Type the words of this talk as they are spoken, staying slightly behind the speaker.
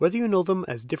Whether you know them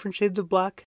as Different Shades of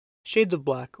Black,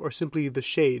 or simply The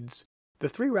Shades, the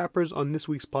three rappers on this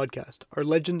week's podcast are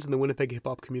legends in the Winnipeg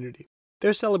hip-hop community.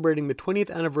 They're celebrating the 20th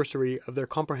anniversary of their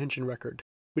Comprehension record,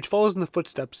 which follows in the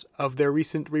footsteps of their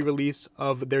recent re-release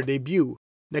of their debut,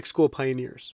 Next School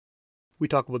Pioneers. We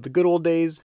talk about the good old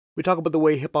days, we talk about the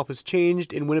way hip-hop has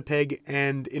changed in Winnipeg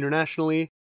and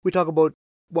internationally, we talk about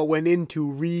what went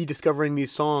into rediscovering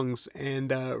these songs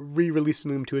and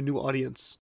re-releasing them to a new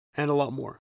audience, and a lot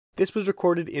more. This was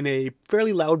recorded in a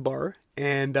fairly loud bar,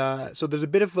 and so there's a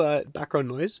bit of background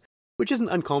noise, which isn't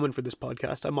uncommon for this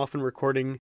podcast. I'm often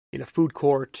recording in a food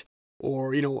court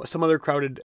or, some other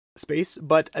crowded space,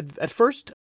 but at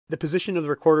first, the position of the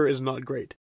recorder is not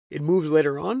great. It moves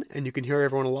later on, and you can hear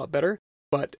everyone a lot better,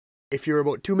 but if you're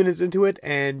about 2 minutes into it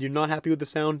and you're not happy with the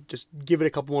sound, just give it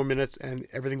a couple more minutes and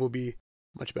everything will be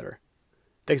much better.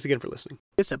 Thanks again for listening.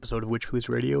 This episode of Witch Police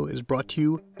Radio is brought to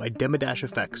you by Demadash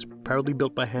Effects, proudly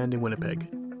built by hand in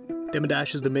Winnipeg.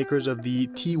 Demadash is the makers of the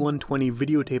T120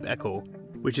 Videotape Echo,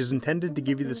 which is intended to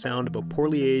give you the sound of a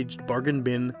poorly aged, bargain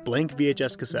bin, blank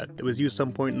VHS cassette that was used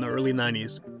some point in the early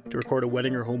 90s to record a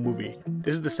wedding or home movie.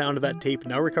 This is the sound of that tape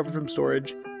now recovered from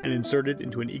storage and inserted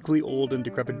into an equally old and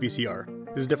decrepit VCR.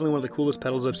 This is definitely one of the coolest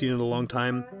pedals I've seen in a long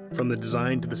time, from the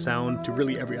design to the sound to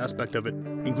really every aspect of it,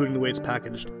 including the way it's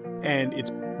packaged. And it's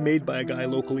made by a guy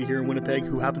locally here in Winnipeg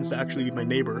who happens to actually be my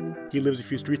neighbor. He lives a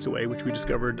few streets away, which we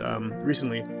discovered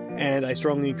recently, and I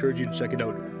strongly encourage you to check it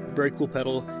out. Very cool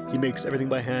pedal. He makes everything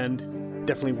by hand.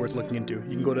 Definitely worth looking into.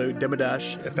 You can go to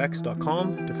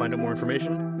demadashfx.com to find out more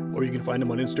information, or you can find him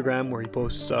on Instagram where he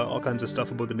posts all kinds of stuff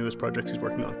about the newest projects he's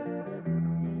working on.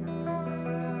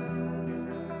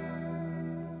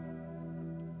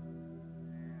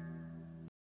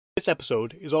 This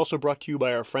episode is also brought to you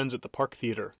by our friends at the Park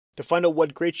Theatre. To find out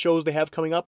what great shows they have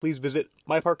coming up, please visit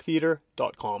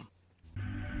myparktheatre.com.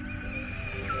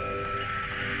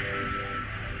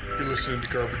 You're listening to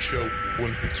Garbage Hill,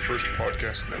 Winnipeg's first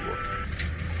podcast network.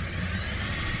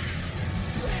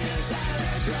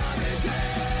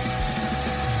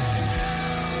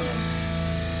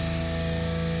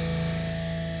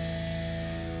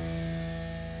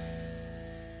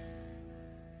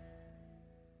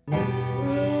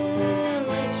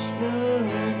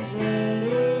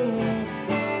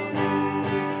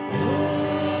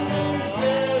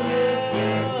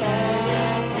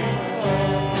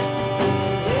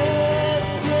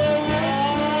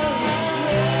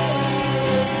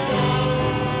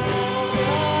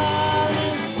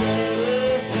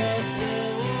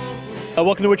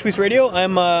 Welcome to Witch Police Radio.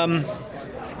 I'm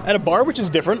at a bar, which is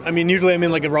different. I mean, usually I'm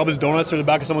in like a Robin's Donuts or the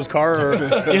back of someone's car or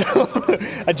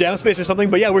a jam space or something.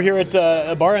 But yeah, we're here at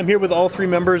a bar. I'm here with all three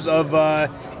members of,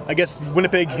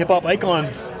 Winnipeg hip-hop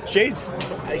icons, Shades.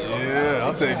 Yeah,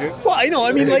 I'll take it. Well,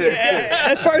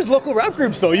 as far as local rap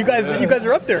groups, though, you guys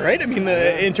are up there, right? I mean,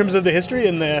 in terms of the history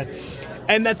and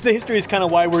that's the history is kind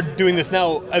of why we're doing this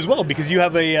now as well, because you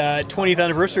have a 20th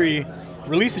anniversary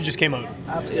release that just came out.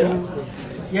 Absolutely.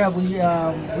 Yeah, we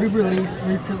released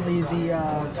recently the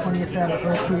 20th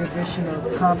anniversary edition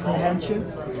of Comprehension.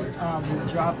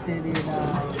 We dropped it in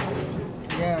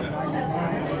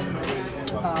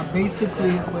 99.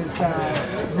 Basically, it was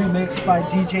remixed by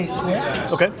DJ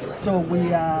Swift. Okay. So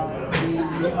we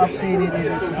updated it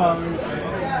as far as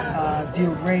the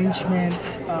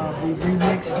arrangement. We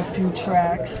remixed a few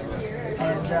tracks,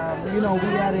 and we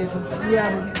added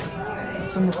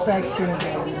some effects here and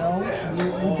there, We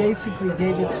basically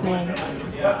gave it to him,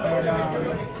 and,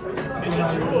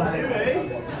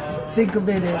 think of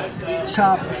it as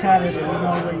Chop Canada,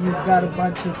 where you've got a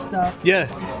bunch of stuff, yeah,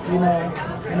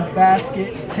 in a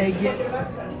basket, take it,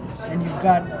 and you've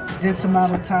got this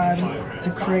amount of time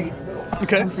to create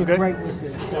something great with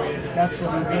it. So that's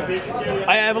what he did.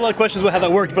 I have a lot of questions about how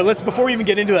that worked, but before we even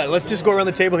get into that, let's just go around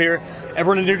the table here.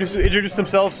 Everyone introduce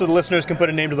themselves so the listeners can put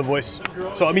a name to the voice.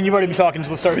 So, I mean, you've already been talking,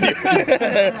 so let's start with you.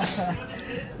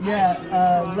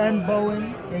 Len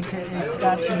Bowen, a.k.a.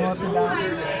 Scotch and Orthodox.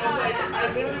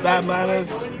 Bad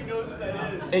Manners,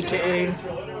 a.k.a.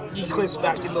 Eclipse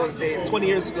back in those days, 20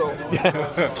 years ago.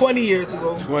 20 years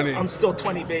ago. 20. I'm still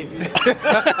 20, baby.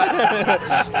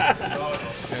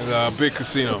 And Big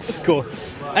Casino. Cool.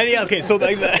 And yeah, okay, so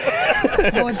like that.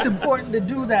 No, it's important to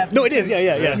do that. No, it is,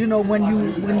 yeah. When you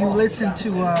listen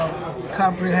to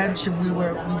Comprehension, we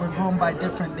were going by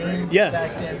different names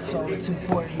back then, so it's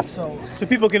important. So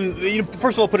people can,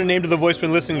 first of all, put a name to the voice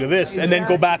when listening to this, and then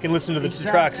go back and listen to the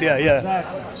tracks. Yeah.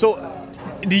 Exactly. So,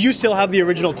 do you still have the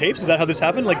original tapes? Is that how this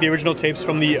happened? Like the original tapes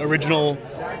from the original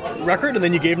record and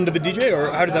then you gave them to the DJ,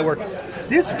 or how did that work?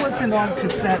 This wasn't on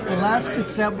cassette. The last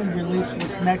cassette we released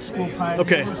was Next School Pioneer.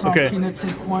 Okay, It was on okay. Peanuts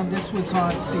and Corn. This was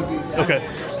on CDs. Okay.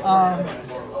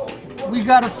 We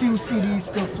got a few CDs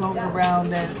still floating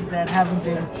around that haven't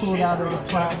been pulled out of the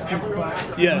plastic, but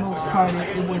for Yeah. the most part,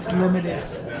 it was limited.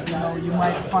 You know, you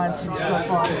might find some stuff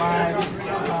online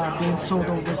being sold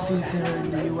overseas here in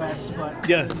the U.S., but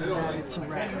Yeah. other than that, it's a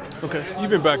wrap. Okay.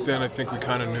 Even back then, I think we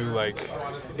kind of knew like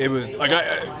it was like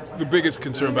the biggest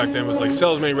concern back then was like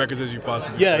sell as many records as you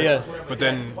possibly Yeah, could. yeah. But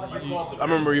then I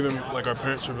remember even like our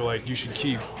parents would be like, you should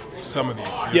keep some of these.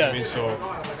 You know Yeah. what I mean? So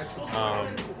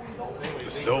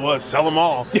it still was sell them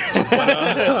all.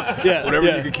 Yeah. Whatever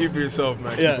yeah. you could keep for yourself,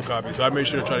 man, Yeah. keep a copy. So I made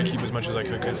sure to try to keep as much as I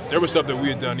could because there was stuff that we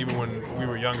had done even when we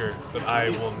were younger that I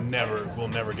will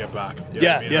never get back. You know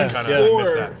Yeah, what I mean? yeah, I kind yeah. of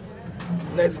miss Or that.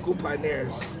 Next School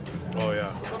Pioneers. Oh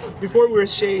yeah. Before we were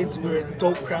Shades, we were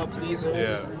Dope Crowd Pleasers.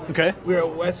 Yeah. Okay. We were a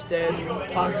West End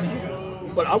posse.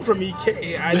 But I'm from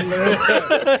EK. I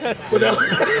learned,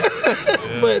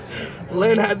 but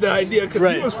Len had the idea because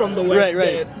Right. he was from the West Right.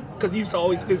 End. Because he used to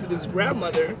always visit his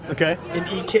grandmother Okay. in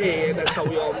EK, and that's how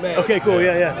we all met. Okay, cool.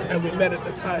 Yeah, yeah. And we met at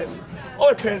the time. All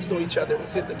our parents know each other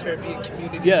within the Caribbean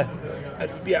community. Yeah.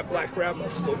 And we'd be at Black Grandma,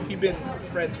 so we've been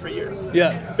friends for years.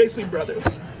 Yeah. Basically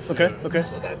brothers. Okay, okay.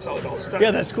 So that's how it all started.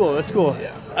 Yeah, that's cool. That's cool. Yeah.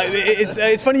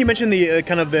 It's funny you mentioned the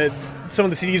kind of the some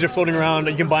of the CDs are floating around.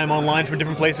 You can buy them online from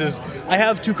different places. I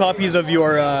have 2 copies of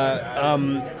your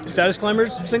Status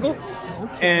Climbers single.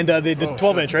 And the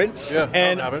 12-inch, right? Yeah,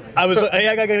 And I'll have it. I was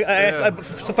I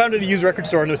found it at a used record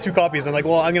store, and there was 2 copies. And I'm like,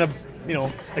 well, I'm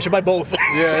gonna, I should buy both.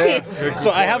 Yeah, yeah. Good So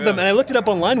I have call, them, yeah. and I looked it up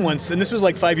online once, and this was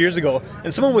like 5 years ago,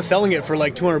 and someone was selling it for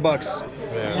like $200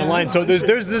 online. So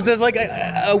there's like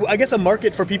I guess a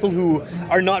market for people who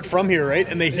are not from here, right?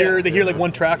 And they hear like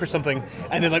one track or something,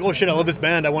 and they're like, oh shit, I love this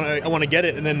band, I want to get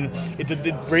it, and then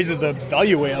it raises the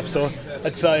value way up. So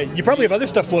that's you probably have other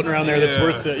stuff floating around there that's Yeah.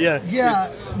 worth it. Yeah. Yeah,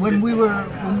 when we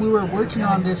were working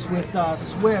on this with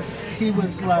Swift, he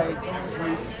was like,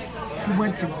 he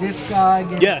went to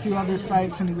Discog and Yeah. a few other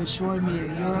sites, and he was showing me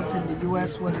in Europe and the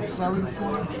US what it's selling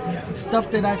for.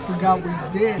 Stuff that I forgot we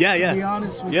did. Yeah, to yeah. be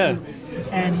honest with Yeah. you.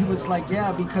 And he was like,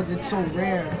 yeah, because it's so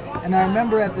rare. And I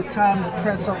remember at the time the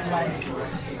press up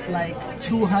like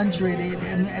 200,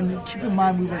 and keep in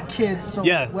mind we were kids, so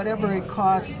Yeah. whatever it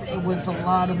cost, it was a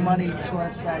lot of money to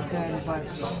us back then. But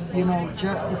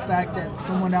just the fact that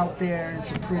someone out there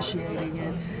is appreciating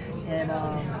it and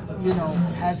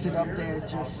has it up there,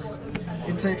 just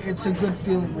it's a good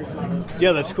feeling regardless.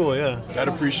 Yeah, that's cool. Yeah. That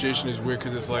appreciation is weird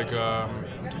because it's like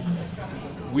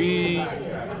we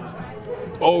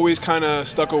always kind of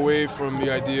stuck away from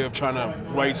the idea of trying to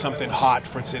write something hot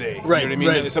for today. Right, You know what I mean?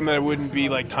 right. It's something that wouldn't be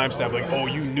like timestamped, like, oh,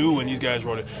 you knew when these guys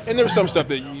wrote it. And there was some stuff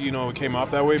that, it came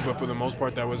off that way, but for the most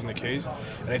part, that wasn't the case.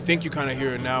 And I think you kind of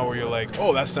hear it now where you're like,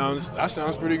 oh, that sounds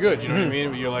pretty good. You know what I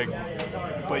mean? You're like,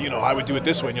 but, I would do it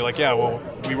this way. And you're like, yeah, well,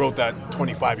 we wrote that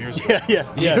 25 years ago. Yeah.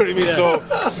 You know what I mean? Yeah. So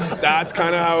that's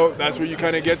kind of that's where you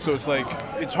kind of get. So it's like,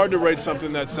 it's hard to write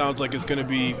something that sounds like it's going to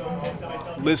be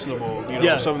listenable,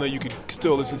 Yeah. something that you could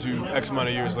still listen to X amount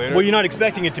of years later. Well, you're not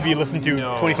expecting it to be listened to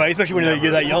No. 25, especially when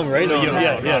you're that young, right? No, Like, no,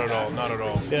 yeah, not yeah. at all, not at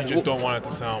all. Yeah. You just don't want it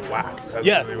to sound whack. That's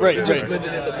Yeah, really what right, it is, Just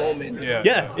living in the moment. Yeah.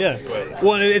 Yeah.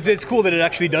 Well, and it's cool that it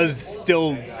actually does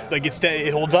still, like,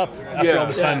 it holds up after all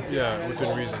this time. Yeah,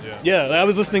 within reason, yeah. Yeah, I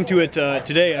was listening to it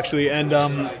today, actually, and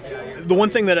the one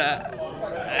thing that,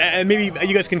 and maybe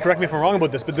you guys can correct me if I'm wrong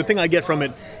about this, but the thing I get from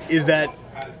it is that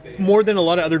more than a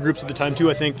lot of other groups at the time,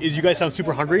 too, I think, is you guys sound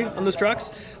super hungry on those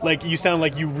tracks. Like, you sound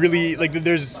like you really, like,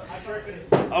 there's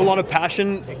a lot of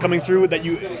passion coming through that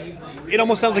it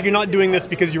almost sounds like you're not doing this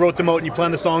because you wrote them out and you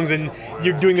planned the songs and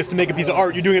you're doing this to make a piece of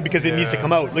art. You're doing it because it needs to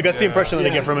come out. Like, that's the impression that I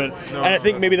get from it. No, and I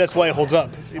think maybe that's why it holds up,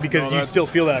 because you still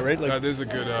feel that, right? Like, that is a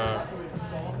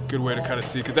good way to kind of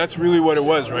see, because that's really what it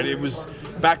was, right? It was,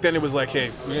 back then it was like, hey,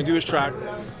 we're going to do this track.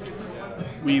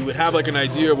 We would have like an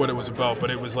idea of what it was about,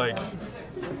 but it was like,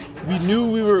 we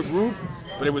knew we were a group,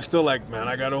 but it was still like, man,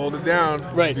 I gotta hold it down.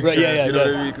 Right, because, yeah, you know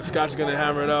yeah. what I mean? Because Scott's gonna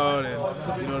hammer it out,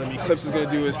 and you know what I mean? Clips is gonna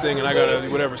do his thing, and I gotta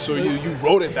do whatever. So you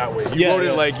wrote it that way. You wrote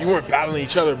it like you weren't battling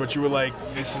each other, but you were like,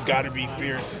 this has got to be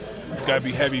fierce. It's got to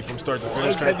be heavy from start to It finish.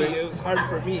 was kind of heavy. thing. It was hard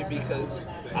for me because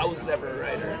I was never a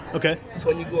writer. okay. So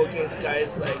when you go against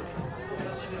guys like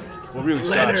Well, really,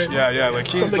 Scott. Leonard, Yeah, like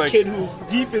he's from a like kid who's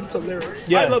deep into lyrics.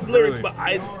 Yeah, I love lyrics, really. but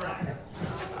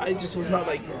I just was not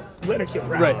like Leonard can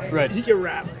rap. Right. He can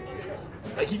rap.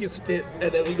 Like he can spit,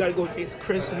 and then we gotta go against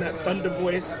Chris and that thunder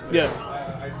voice. Yeah.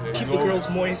 keep the girls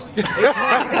moist. It's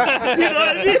hard. You know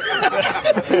what I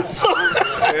mean? So, you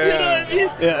know what I mean?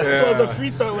 Yeah. So as a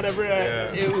freestyle, whatever,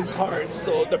 it was hard.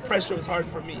 So the pressure was hard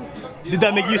for me. Did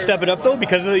that make you step it up though?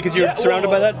 Because you're surrounded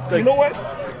by that? You know what?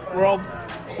 We're all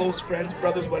close friends,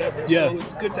 brothers, whatever. Yeah. So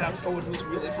it's good to have someone who's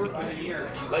realistic with you,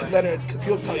 like Leonard, because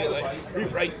he'll tell you like,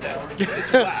 rewrite that.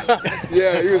 It's whack.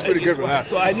 Yeah, he was pretty good for that.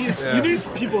 So I need you need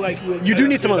people like you. You do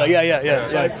need someone like yeah.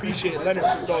 So I appreciate Leonard.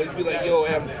 He would always be like, yo,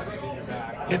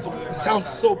 it sounds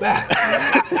so bad.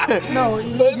 No,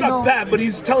 But it's not bad, but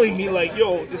he's telling me like,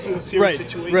 yo, this is a serious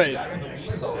situation. Right.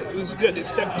 So it was good.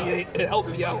 It helped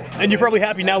me out. And you're probably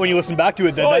happy now when you listen back to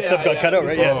it that that stuff got cut out,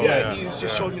 right? Yeah, he's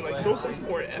just showing me like, throw some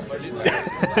more effort into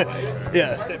it.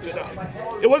 Yeah. Step it up.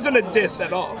 It wasn't a diss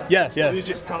at all. Yeah. He was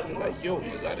just telling me like, yo,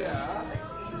 you gotta.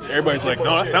 Everybody's like,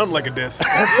 no, that sounds like a diss. No,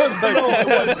 it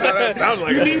was. That sounds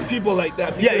like You a need people like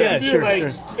that. Yeah, Because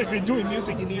sure, if you're doing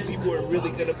music, you need people who are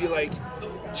really gonna be like,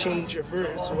 change your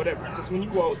verse or whatever. Because when you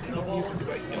go out and make music, you're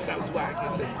like, yo, that was whack,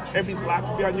 and then everybody's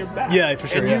laughing behind your back. Yeah, for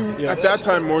sure. And you, at that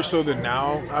time, more so than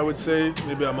now, I would say,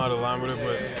 maybe I'm out of line with it,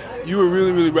 but you were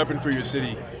really, really repping for your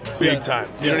city big time.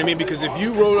 You know what I mean? Because if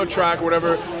you wrote a track or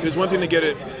whatever, there's one thing to get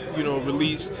it,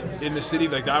 released in the city.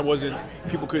 Like that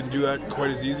people couldn't do that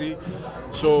quite as easy.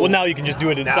 So Well, now you can just do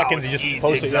it in seconds. You just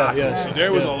post exactly. it. Yeah. So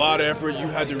there was a lot of effort. You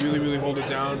had to really, really hold it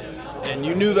down. And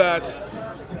you knew that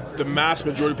the mass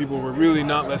majority of people were really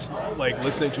not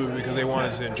listening to it because they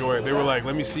wanted to enjoy it. They were like,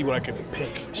 let me see what I can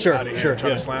pick out of here and try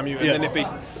to slam you. And then if they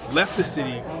left the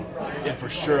city, it for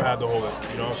sure had to hold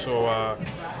it, So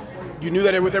you knew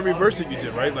that with every verse that you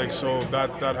did, right? Like, so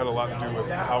that had a lot to do with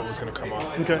how it was going to come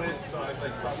out. Okay.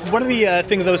 One of the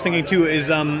things I was thinking too is,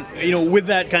 with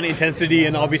that kind of intensity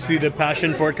and obviously the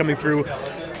passion for it coming through,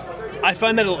 I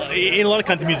find that in a lot of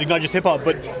kinds of music, not just hip hop,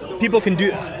 but people can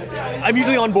do. I'm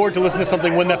usually on board to listen to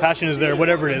something when that passion is there,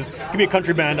 whatever it is. It could be a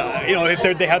country band.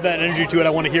 If they have that energy to it, I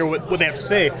want to hear what they have to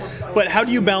say. But how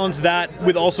do you balance that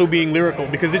with also being lyrical?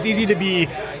 Because it's easy to be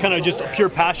kind of just pure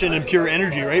passion and pure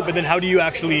energy, right? But then how do you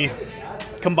actually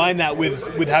combine that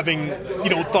with having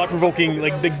thought-provoking,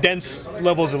 like the dense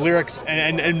levels of lyrics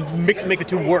and make the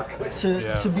two work?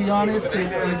 To be honest,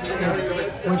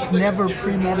 it was never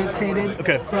premeditated.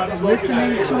 Okay. From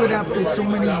listening to it after so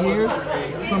many years,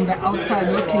 from the outside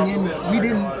looking in, we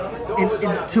didn't.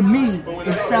 To me,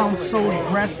 it sounds so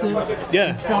aggressive.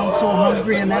 Yeah. It sounds so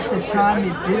hungry, and at the time,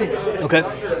 it didn't. Okay.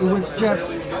 It was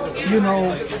just,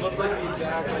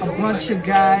 a bunch of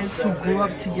guys who grew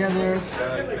up together,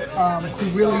 who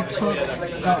really took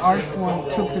the art form,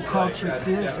 took the culture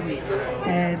seriously.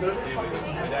 And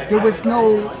there was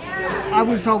I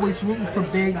was always rooting for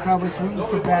Biggs, I was rooting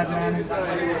for Bad Manners.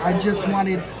 I just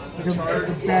wanted the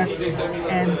best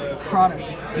end product.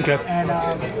 Okay. And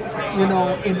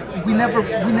we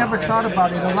never thought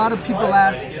about it. A lot of people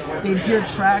they'd hear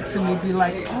tracks and they'd be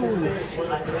like, "Oh,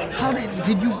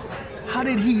 how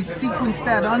did he sequence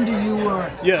that under you, or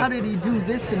how did he do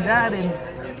this and that?"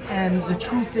 And the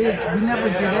truth is, we never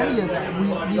did any of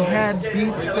that. We had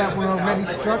beats that were already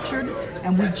structured,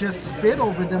 and we just spit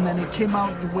over them, and it came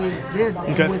out the way it did.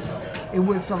 Okay. It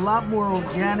was a lot more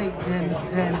organic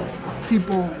than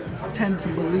people tend to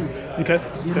believe. Okay.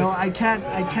 I can't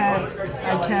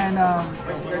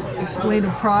explain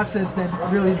a process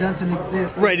that really doesn't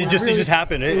exist. Right. It just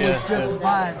happened. It was just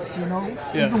vibes.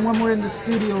 Yeah. Even when we're in the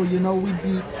studio, we'd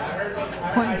be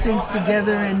putting things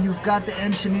together, and you've got the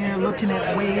engineer looking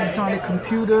at waves on a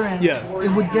computer, and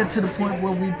it would get to the point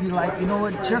where we'd be like, you know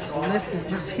what, just listen,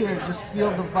 just hear, just feel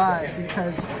the vibe,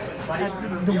 because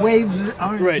the waves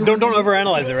aren't right. Don't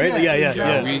overanalyze it, right?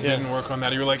 Yeah. We didn't work on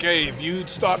that. You were like, hey, if you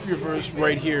stop your verse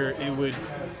right here, it would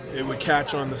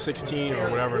catch on the 16 or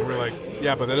whatever, and we're like,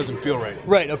 yeah, but that doesn't feel right.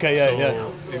 Right. Okay. Yeah.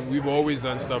 We've always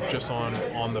done stuff just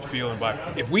on the feel and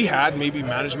vibe. If we had maybe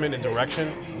management and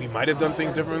direction, we might have done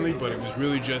things differently, but it was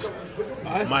really just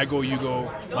my go, you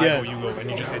go, go, you go, and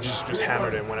it just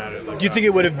hammered it and went at it. Like Do you think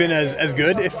it would have been as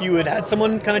good if you had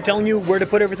someone kind of telling you where to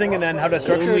put everything and then how to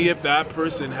structure Only it? if that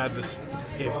person had this,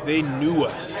 if they knew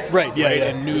us, right? Yeah.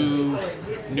 And knew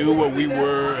what we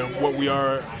were and what we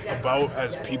are about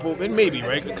as people, then maybe,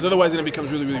 right? Because otherwise then it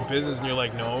becomes really, really business, and you're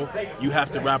like, no, you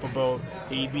have to rap about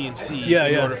A, B, and C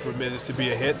in order for this to be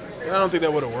a hit. And I don't think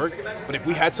that would have worked. But if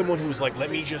we had someone who was like,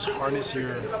 let me just harness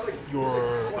your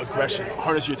aggression,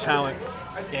 harness your talent,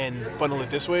 and funnel it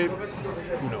this way,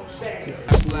 who knows?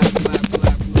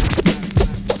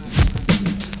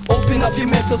 Open up your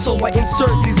mental so I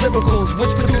insert these lyricals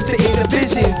which produce the inner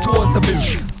visions towards the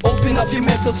vision. Open up your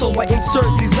mental so I insert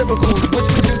these lyricals which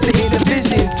produce the inner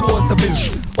visions towards the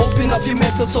vision. Open Open up your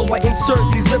mental, so I insert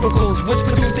these lyricals, which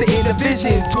produce the inner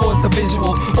visions towards the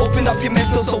visual. Open up your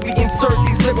mental, so we insert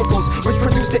these lyricals, which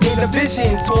produce the inner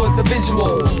visions towards the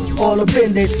visual. All up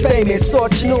in this, famous,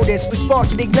 thought you knew this. We spark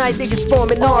and ignite, niggas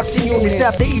forming RC units.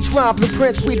 After each rhyme,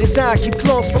 blueprints we design, keep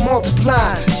clones from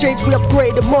multiplying. Shades we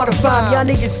upgrade and modify. Y'all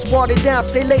niggas is watered down,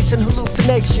 stay lacing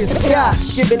hallucinations. Sky,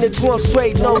 giving it to them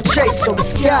straight, no chase. So the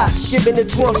sky, giving it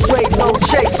to them straight, no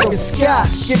chase. So the sky,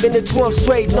 giving it to them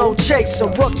straight, no chase.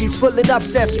 So rookies pulling up,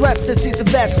 sets, rest, this is a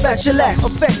best specialist.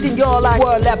 Affecting y'all like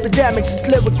world epidemics. It's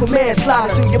lyrical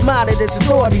manslaughter through your monitors,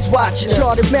 authorities watching us.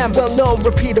 Charted men, well known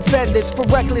repeat offenders for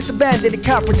reckless abandon and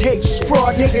confrontation.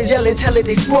 Fraud niggas yelling, telling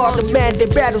they squad the man, they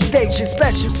battle station.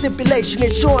 Special stipulation,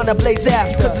 ensuring I blaze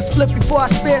after. Cause it's split before I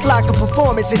spit, it's like a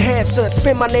performance enhancer.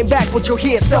 Spin my name back, what you'll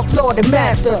hear, self-lord and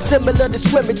master. Similar to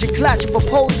scrimmage and clutch,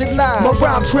 proposing line. My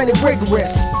rhyme training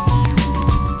rigorous.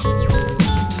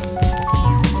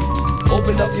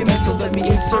 Open up your mental, let me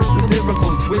insert the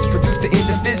lyricals, which produce the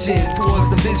inner visions towards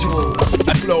the visual.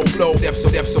 I flow, depths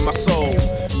of my soul.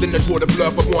 Then I draw the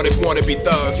blood for wanna be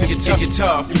thugs. So you're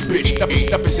tough, you bitch,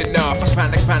 enough is enough. I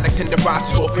panic,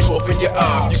 tenderized, off in your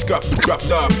You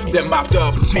scuffed up, then mopped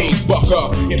up. Teens buck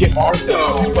up, get marked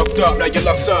up. You fucked up, now your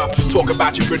luck's up. Talk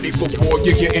about you ready for war,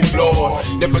 you're getting flawed.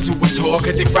 Never do a talk,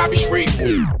 cause they find me straight.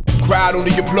 Crowd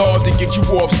only applaud to get you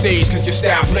off stage, cause your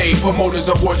style played. Promoters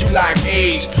award you like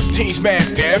A's. Teens mad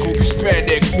fair, who you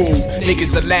spandex move.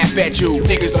 Niggas will laugh at you,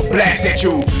 niggas will blast at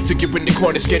you. So you in the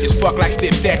corner scared as fuck like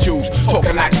stiff statues.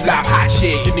 Talking like you live hot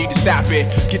shit, you need to stop it.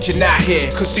 Get your knot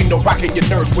here, casino rocking your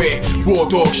nerve with. Raw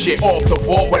dog shit off the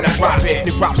wall when I drop it.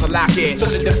 The props are lock in,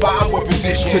 solidify with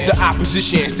position. To the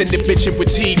opposition, stand the bitchin'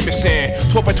 with teeth missing.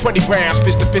 12 or 20 rounds,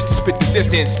 fist to spit the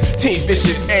distance. Teens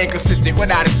vicious and consistent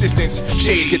without assistance.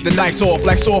 Shades get the nights off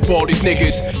like softball these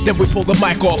niggas. Then we pull the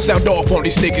mic off, sound off on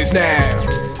these niggas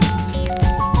now.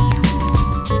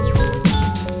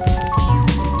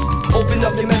 Open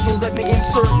up your mental, let me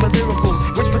insert my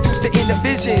lyricals, which produce the inner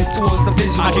visions towards the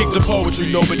visual. I kick the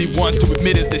poetry nobody wants to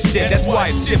admit is the shit. That's why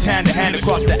it's shift hand to hand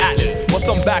across the atlas. While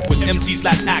some backwards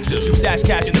MC/actors who stash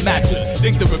cash in the mattress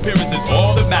think their appearance is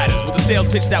all that matters. With a sales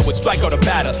pitch that would strike out a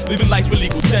batter, living life with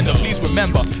legal tender. Please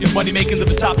remember, if money making's at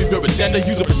the top of your agenda,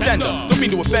 use a pretender. Don't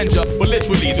mean to offend ya, but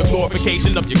literally the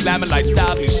glorification of your glamour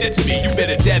lifestyles means shit to me. You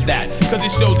better dead that, cause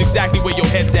it shows exactly where your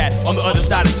head's at. On the other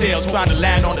side of tails, trying to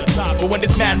land on the top. But when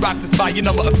this man rocks the spot, your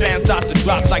number of fans starts to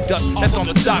drop like dust that's on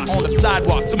the dock, on the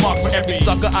sidewalk. To mark for every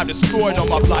sucker I've destroyed on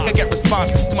my block. I get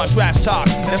response to my trash talk.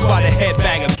 That's why the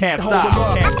headbangers can't stop.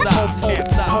 Can't stop. Can't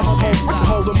stop.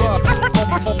 Hold them up.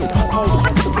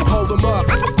 Hold them up.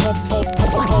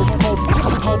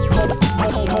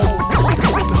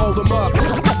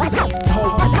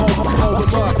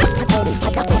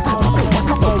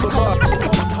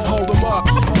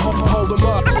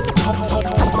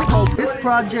 This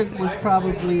project was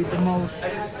probably the most,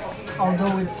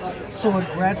 although it's so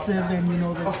aggressive and you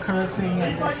know there's cursing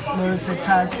and there's slurs at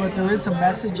times, but there is a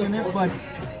message in it. But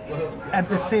at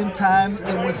the same time,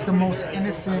 it was the most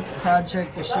innocent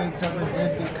project the Shades ever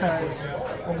did because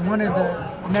one of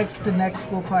the next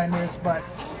school pioneers, but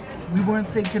we weren't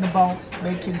thinking about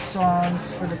making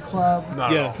songs for the club,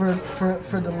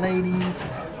 for the ladies,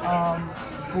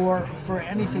 for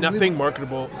anything. Nothing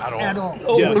marketable at all. At all.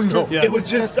 Oh, It was it was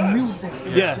just us. music.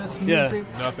 It was just music.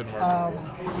 Nothing marketable.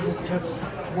 It was just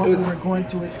what we were going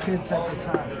through as kids at the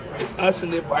time. It's us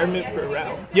and the environment we're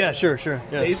around. Yeah, sure. Yeah.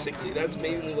 Basically, that's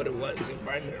mainly what it was, the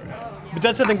environment around. But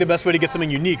that's, I think, the best way to get something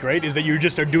unique, right? Is that you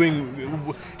just are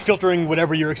filtering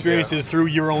whatever your experience is through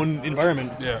your own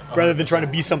environment, rather than trying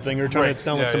to be something or trying to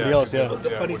sound like somebody else. Yeah. But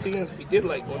the funny thing is, we did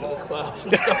like one of the clubs.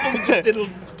 We just didn't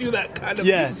do that kind of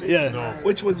music,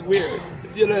 which was weird.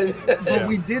 You know. But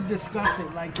we did discuss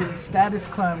it, like in Status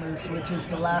Climbers, which is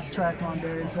the last track on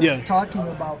there, is us talking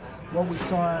about what we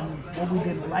saw and what we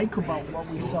didn't like about what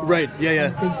we saw. Right.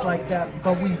 And things like that.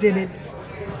 But we did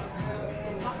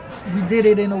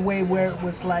it in a way where it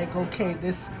was like, okay,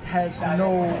 this has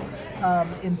no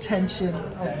intention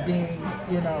of being,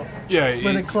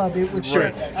 for the club. It was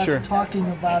just us talking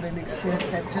about an experience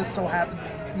that just so happened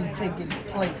to be taking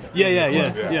place.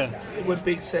 Yeah. When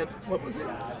Big said, what was it?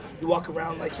 You walk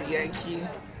around like a Yankee.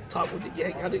 Talk with the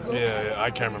Yankee. How'd it go? Yeah,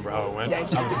 I can't remember how it went.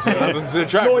 Yankee the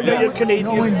track. Knowing that you're Canadian.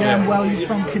 Knowing damn well you're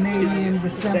from Canadian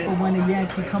descent, but when a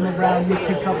Yankee come around, you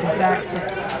pick up his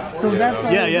accent. So that's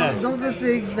those are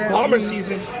things that Bomber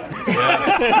season.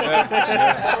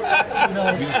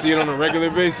 We just see it on a regular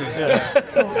basis.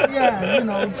 So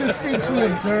just things we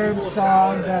observed,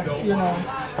 saw that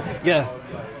Yeah.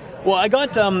 Well, I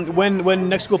got, when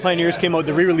Next School Pioneers came out,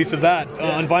 the re-release of that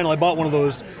on vinyl, I bought one of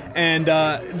those, and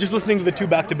just listening to the two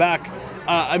back-to-back,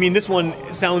 I mean, this one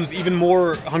sounds even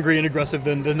more hungry and aggressive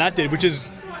than that did, which is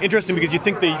interesting because you'd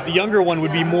think the younger one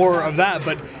would be more of that,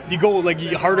 but you go like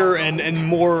harder and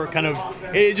more kind of,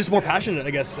 it's just more passionate,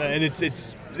 I guess. And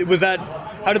it was that.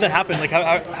 How did that happen? Like,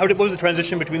 what was the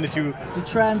transition between the two? The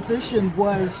transition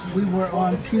was we were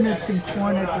on Peanuts and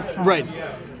Corn at the time. Right.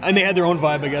 And they had their own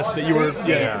vibe, I guess, that you were...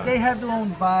 They had their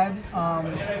own vibe.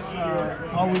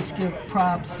 Always give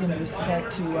props and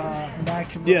respect to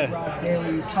Mac and Rob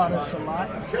Bailey. He taught us a lot.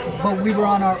 But we were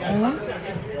on our own.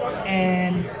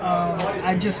 And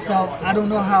I just felt... I don't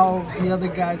know how the other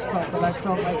guys felt, but I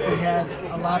felt like we had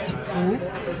a lot to prove.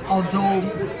 Although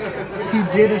he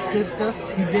did assist us.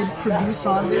 He did produce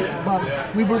on this. But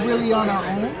we were really on our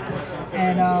own.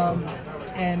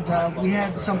 And we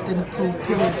had something to prove,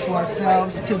 period, to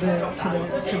ourselves, to the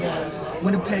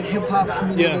Winnipeg hip hop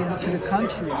community, and to the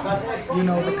country. You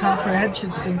know, the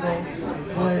Comprehension single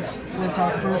was our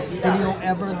first video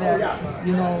ever that,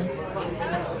 you know,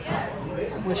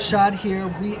 was shot here.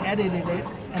 We edited it,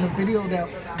 and a video that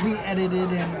we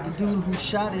edited, and the dude who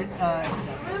shot it,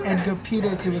 Edgar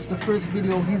Peters, it was the first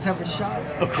video he's ever shot.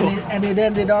 Oh, cool. And it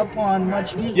ended up on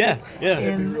Much Music.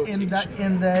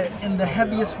 In the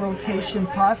heaviest rotation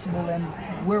possible, and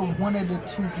we're one of the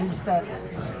two groups that,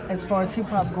 as far as hip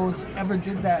hop goes, ever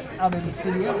did that out of the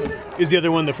city. Is the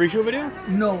other one the Freak Show video?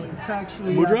 No, it's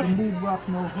actually Mood Rough? the Mood Rough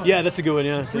No Hooks. Yeah, that's a good one.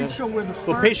 Yeah. Freak Show were the first.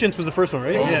 Well, Patience was the first one,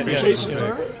 right?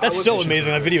 That's still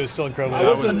amazing. That video is still incredible. That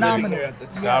was phenomenal.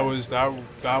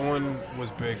 That one was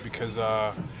big because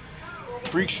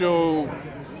Freak Show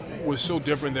was so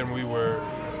different than we were,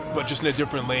 but just in a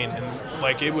different lane, and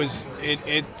like it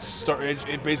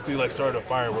basically like started a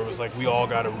fire where it was like we all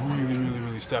got to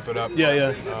really step it up.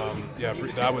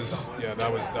 That was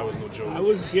no joke. I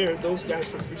was here, those guys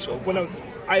for Freak Show when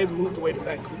I had moved away to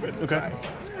Vancouver at the time,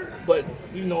 but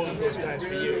we've known those guys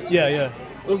for years.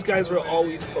 Those guys were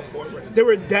always performers. They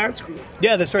were a dance group.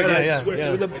 Yeah, that's right. They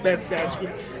were the best dance group.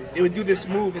 They would do this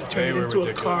move and turn it into ridiculous.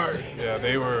 A car. Yeah,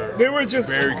 they were just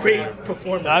very great creative.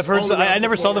 performers. I've heard. I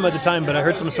never saw them at the time, but I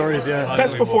heard some stories. Yeah,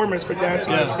 best performers for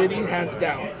dancing in the city, hands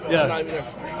down. Yeah, I'm not even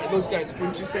those guys.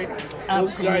 Wouldn't you say?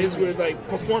 Those guys were like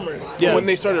performers. Yeah. When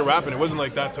they started rapping, it wasn't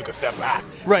like that took a step back.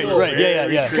 Right.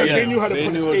 Yeah. Because they knew how to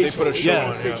put a stage. They put a show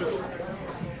on.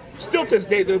 Still to this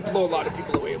day, they blow a lot of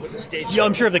people away with the stage. Yeah,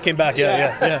 I'm sure if they came back.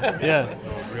 Yeah.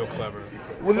 Oh, real clever.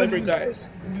 Clever guys.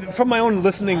 From my own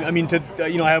listening, I mean,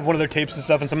 I have one of their tapes and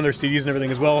stuff, and some of their CDs and everything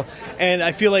as well. And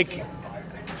I feel like,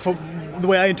 from the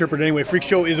way I interpret it anyway, Freak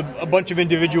Show is a bunch of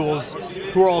individuals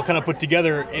who are all kind of put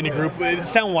together in a group,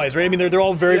 sound-wise, right? I mean, they're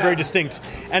all very, very distinct.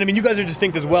 And I mean, you guys are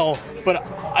distinct as well, but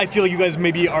I feel like you guys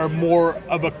maybe are more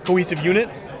of a cohesive unit.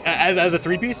 As a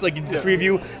three-piece, like the three of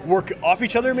you work off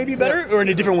each other maybe better, or in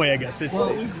a different way, I guess.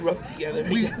 Well, we grew up together.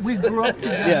 We grew up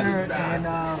together, and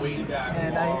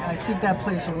I think that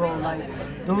plays a role. Like,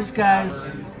 those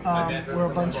guys were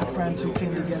a bunch of friends who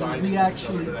came together. We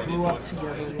actually grew up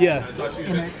together.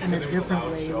 In a different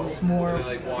way. It was more of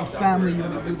a family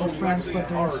unit. We were friends, but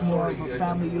there was more of a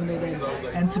family unit.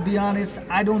 And to be honest,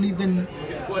 I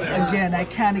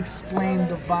can't explain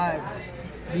the vibes,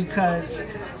 because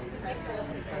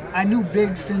I knew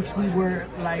Big since we were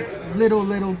like little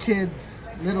kids.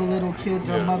 Our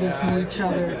mothers knew each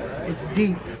other. It's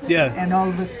deep. Yeah. And all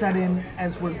of a sudden,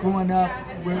 as we're growing up,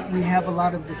 we have a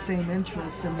lot of the same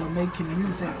interests, and we're making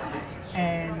music.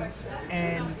 And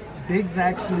Biggs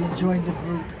actually joined the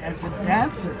group as a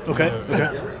dancer. Okay.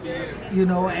 You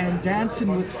know, and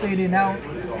dancing was fading out,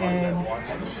 and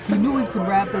he knew he could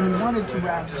rap and he wanted to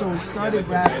rap, so he started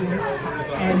rapping,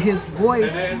 and his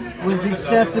voice was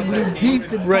excessively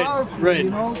deep and powerful, you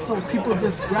know, so people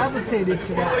just gravitated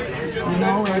to that, you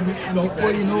know, and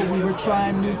before you know it, we were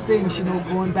trying new things, you know,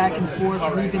 going back and forth,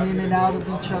 weaving in and out of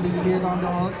each other. You hear it on the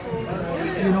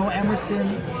hooks. You know,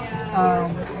 Emerson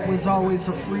was always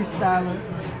a freestyler.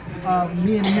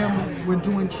 Me and him were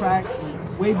doing tracks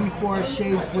way before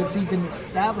Shades was even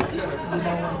established, you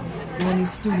know, going in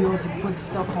studios and putting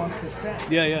stuff on cassette.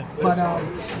 Yeah. But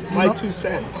my 2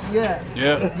 cents. Yeah.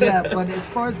 But as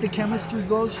far as the chemistry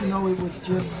goes, you know, it was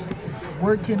just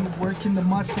working the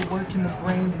muscle, working the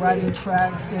brain, writing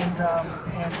tracks, and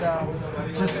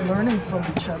just learning from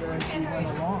each other as we went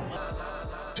along.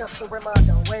 Just a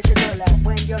reminder, where's your girl at?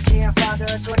 When you can't find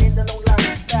her, joining the low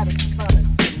line status comments.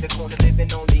 In the corner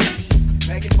living on the E's,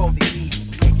 begging for the E,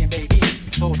 drinking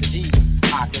babies for the G.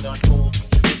 I could unfold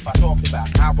if I talked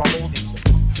about how I rolled into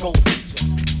scope into.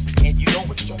 And you know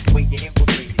it's just the way you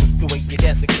infiltrated, the way you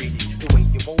desecrated, the way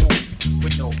you move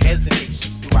with no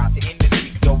hesitation. Throughout the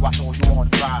industry, yo, I saw you on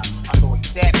the ride. I saw you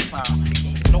status climb. It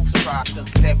came as no surprise, cause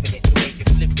it's evident the way you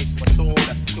slipped it was sword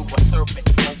to a serpent.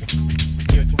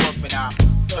 Here to work when I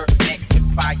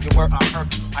Your word I'm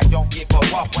hurt. I don't give a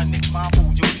fuck when it's my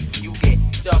food you eat. You get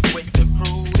stuck with the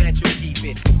crew that you keep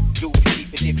it. You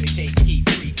keep it if the shades keep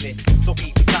creeping. So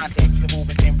keep the context and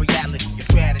movements in reality. Your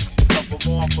strategy, couple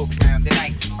more program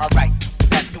tonight. Alright,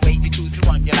 that's the way you choose to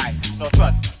run your life. No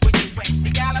trust when you went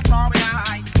the gala story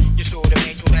high. You should have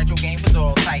made sure that your game was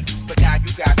all tight. But now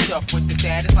you got stuck with the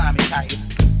status line tight.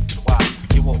 Wow,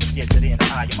 you always get to the end of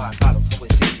how your mind's hollow. So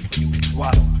it's easy for you to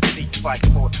swallow. See you fight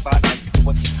for the spotlight.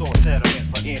 What's your source? Settling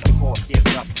for inner course. Give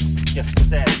it up. Just the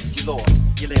status you lost.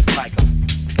 You live like a.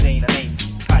 It ain't a name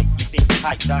type. You think you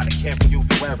hype down and carry you. You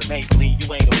wearing Maybelline.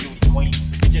 You ain't a beauty queen.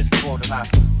 You're just a borderline.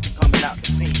 Coming out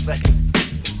the seams like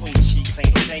between cheeks.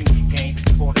 Ain't no shame in your game.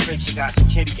 For the bitch, you got your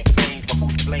kitty in flames. But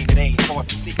who's to blame? It ain't hard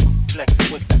to see.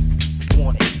 Flexing with them.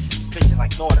 Wanna eat you. Fishing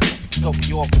like nautical. So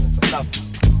be organized. I love you.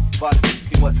 But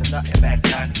it wasn't nothing back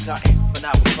in 90-something. When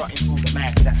I was frontin' to the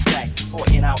max, that's slack.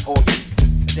 Pointing out all you.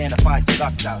 Identified your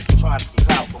guts out. You trying to get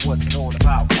clout, but what's it all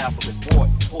about? Alphabet boy,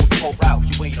 pull the whole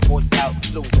route. You ain't a Boy Scout,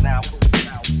 losing out.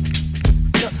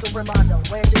 Just a reminder,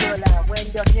 where's your girl at? When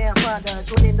you can't find her,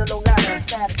 tune in the low ladder,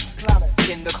 status climber.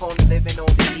 In the corner, living on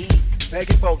the knees,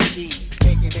 begging for the key,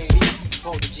 making baby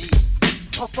for the G.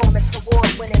 Performance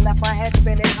award winning, left my head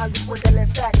spinning. How you swindling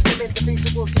stacks from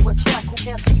individuals you attract who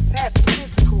can't see past the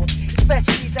physical.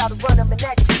 Specialties how to run them and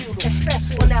execute them.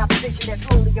 Especially when opposition that's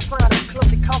slowly you find them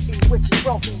close and comfy with your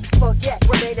trophies. Forget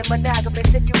remaining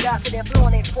monogamous if you guys are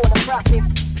employing for the profit.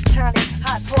 Tiny,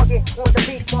 hot target on the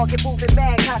big market, moving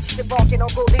mad, conscious embarking on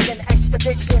golden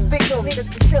expedition. Big no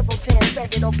niggas be simpletons,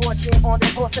 spending on fortune on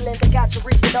the porcelain that got your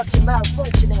reproduction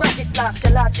malfunctioning. Tragic loss,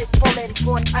 your logic, falling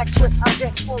for an actress,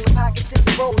 objects full of pockets in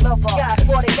the roll of her. God,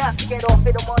 what it got to get off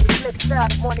it, I'm on the slip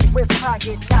side of money with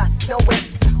pocket, not knowing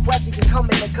whether you're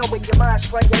coming or going, your mind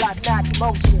spread your life, not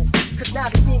emotion. Cause now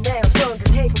these females turn the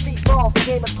tables, evolve, the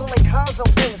gamers pulling cons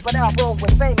on things, but I roll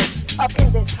with famous, up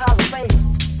in this Hall of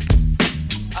Famous.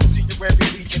 I see you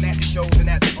every weekend at the shows and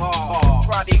at the bar.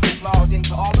 Try to get flaws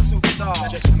into all the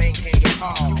superstars just to maintain your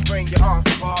car. You bring your arms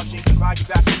to bars, drinking while you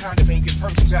got your kind of make your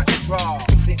purse, you got your draw.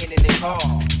 Sitting in the car,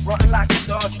 frontin' like a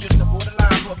star, you just a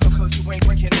borderline hooker cause you ain't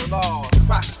breaking no law.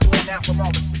 Crotch is pouring out from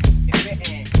all the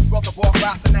inventing. Broke a walk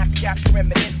rocks and now you got you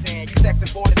reminiscing. You sexing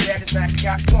for the status, now you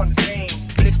got you on the scene.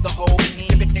 But it's the whole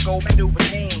team, if they go and do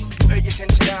routine. Pay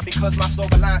attention now because my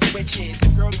storyline switches. The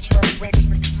girl turn shrinks.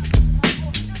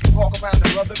 Walk around the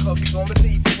brother cause he's on the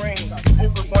TV screen.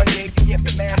 Over one day you get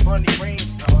the man money ring.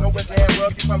 Know what damn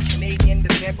rub you from Canadian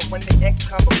descent, but when the Yankee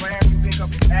come around you pick up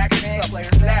your accent.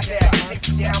 Players laugh at you, think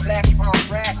you down black, you on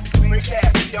crack. Bridge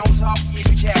that, we don't talk, you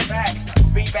chat facts.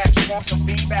 Feedback, you want some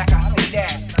feedback, I see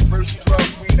that. First you drug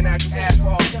free, but now you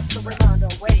asphalt. Just a reminder,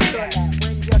 where's your girl at?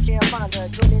 When you can't find her,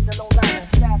 tune in the low ladder,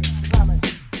 status climber.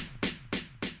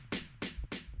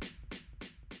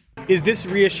 Is this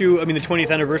reissue, I mean the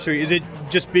 20th anniversary, is it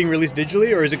just being released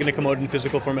digitally or is it going to come out in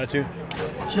physical format too?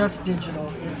 Just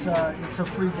digital. It's a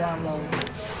free download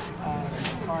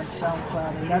on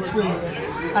SoundCloud, and that's really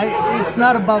it. It's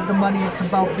not about the money, it's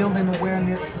about building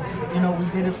awareness. You know, we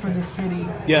did it for the city.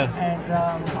 Yeah.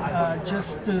 And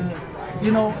just to,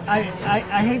 you know, I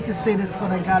hate to say this,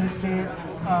 but I gotta say it.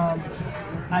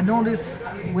 I notice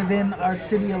within our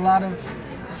city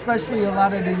especially a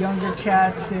lot of the younger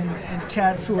cats and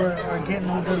cats who are getting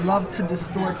older love to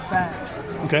distort facts.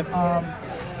 Okay.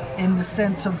 In the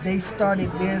sense of they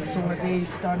started this or they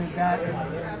started that.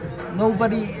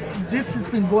 This has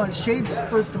been going. Shades,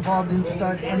 first of all, didn't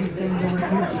start anything. There were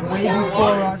groups way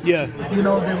before us. Yeah. You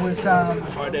know, there was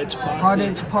Hard Edge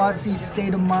Posse,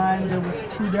 State of Mind. There was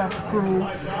Two Deaf Crew.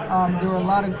 There were a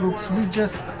lot of groups. We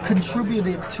just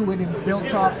contributed to it and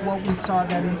built off what we saw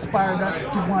that inspired us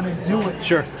to want to do it.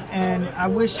 Sure. And I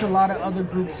wish a lot of other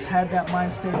groups had that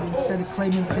mind state instead of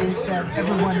claiming things that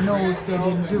everyone knows they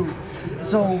didn't do.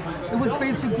 So it was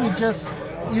basically just,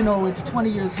 you know, it's 20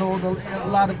 years old, a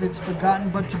lot of it's forgotten,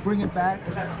 but to bring it back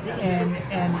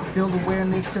and build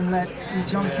awareness and let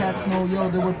these young cats know, yo,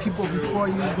 there were people before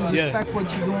you who respect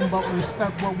what you're doing, but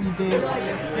respect what we did.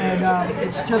 And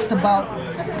it's just about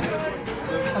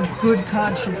a good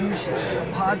contribution,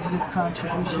 a positive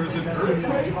contribution to the city.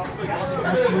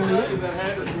 That's really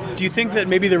it. Do you think that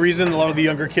maybe the reason a lot of the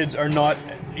younger kids are not,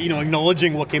 you know,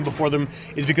 acknowledging what came before them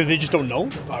is because they just don't know?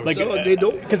 Like, they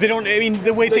don't. Because they don't, I mean,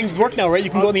 the way things work now, right? You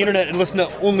can go on the internet and listen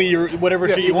to only your whatever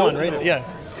shit you want, right? Yeah.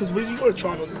 Because when you go to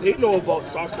Toronto, they know about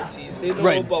Socrates, they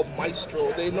know about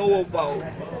Maestro, they know about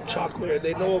Chocolate,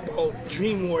 they know about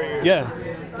Dream Warriors. Yeah.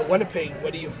 The Winnipeg,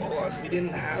 what do you fall on? We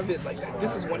didn't have it like that.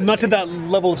 This is Winnipeg. Not to that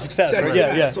level of success, right?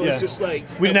 Yeah. So it's just like...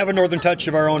 We didn't have a Northern touch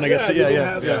of our own, I guess. They didn't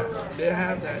have that. They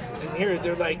have that. And here,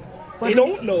 they're like, they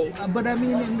don't know. But I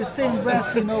mean, in the same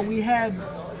breath, you know, we had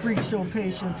Freak Show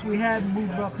Patience. We had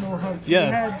Move Up No Hugs. Yeah.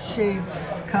 We had Shades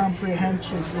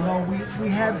Comprehension. You know, we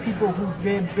had people who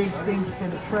did big things for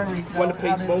the prairies.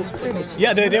 Winnipeg's out in the most city.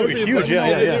 Yeah, they were huge.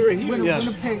 Yeah. They were huge.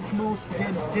 Winnipeg's most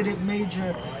did it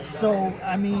major. So,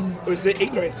 I mean... Or is it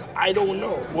ignorance? I don't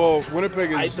know. Well,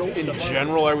 Winnipeg is, in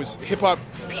general, hip-hop,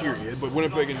 period, but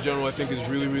Winnipeg in general, I think, is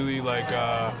really, really, like,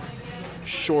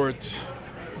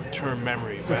 short-term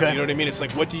memory. Right? Okay. You know what I mean? It's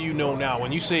like, what do you know now?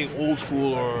 When you say old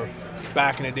school or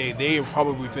back in the day, they are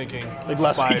probably thinking... Like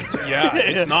last week. Yeah,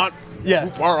 it's not...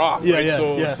 far off, right?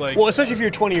 So it's like, well, especially if you're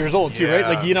 20 years old too, right?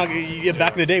 Like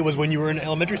back in the day was when you were in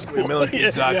elementary school.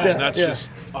 Exactly, and that's just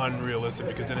unrealistic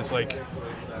because then it's like,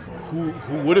 who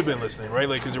would have been listening, right?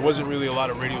 Like, because there wasn't really a lot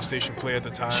of radio station play at the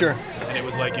time. Sure. And it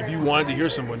was like, if you wanted to hear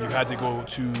someone, you had to go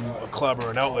to a club or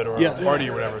an outlet or a party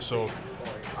or whatever. So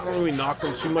I don't really knock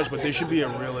them too much, but there should be a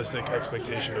realistic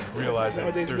expectation of realizing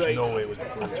Nowadays, there's like, no way it was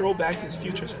before. A throwback is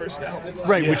Future's first album.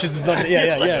 Right, which is what?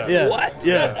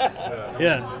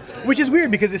 Yeah. Which is weird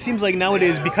because it seems like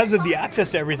nowadays, because of the access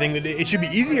to everything, that it should be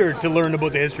easier to learn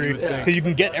about the history because you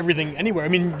can get everything anywhere. I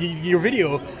mean, your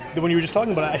video, the one you were just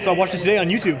talking about, I watched it today on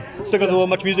YouTube. Still got the little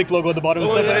Much Music logo at the bottom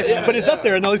and stuff, but it's up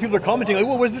there, and all these people are commenting like,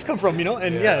 "Well, where's this come from?" You know?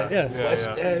 And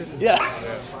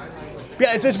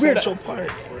it's weird.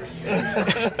 Park.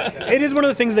 It is one of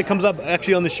the things that comes up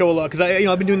actually on the show a lot because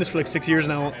I've been doing this for like 6 years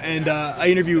now, and I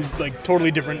interview like totally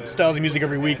different styles of music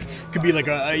every week. Could be like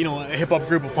a hip hop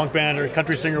group, a punk band, or a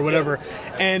country singer, or whatever.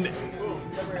 And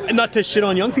not to shit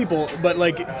on young people, but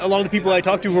like a lot of the people I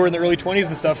talk to who are in the early 20s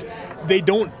and stuff, they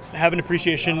don't have an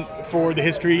appreciation for the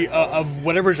history of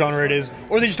whatever genre it is,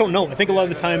 or they just don't know. I think a lot of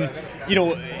the time,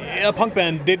 a punk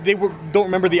band, they don't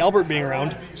remember the Albert being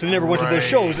around, so they never went to those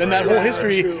shows, and that whole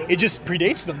history, it just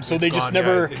predates them, so they just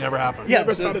never... It never happened.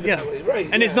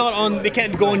 And it's not on, they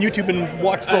can't go on YouTube and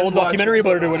watch the whole documentary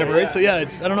about it or whatever, right? So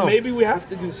it's, I don't know. Maybe we have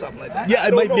to do something like that. Yeah,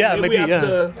 Maybe we have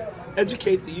to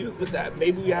educate the youth with that.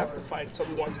 Maybe we have to find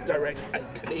someone who wants to direct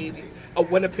a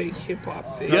Winnipeg hip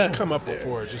hop thing. It's come up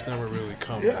before, it just never really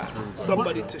come through.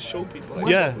 Somebody to show people.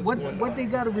 What they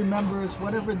got to remember is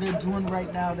whatever they're doing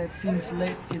right now that seems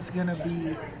lit is gonna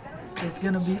be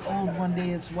old one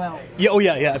day as well.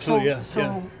 Absolutely.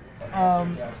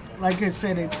 Like I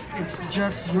said, it's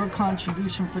just your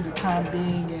contribution for the time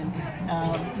being, and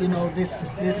this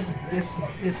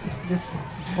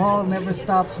ball never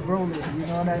stops rolling. You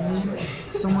know what I mean?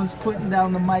 Someone's putting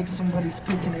down the mic, somebody's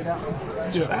picking it up.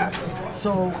 That's facts.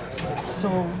 So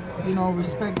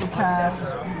respect the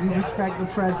past, we respect the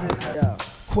present.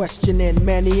 Questioning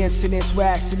many incidents where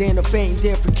accident or fame,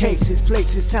 different cases,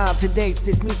 places, times, and dates.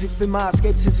 This music's been my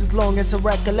escape since as long as I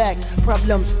recollect.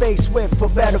 Problems faced with, for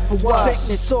better, for worse.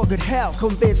 Sickness or good health.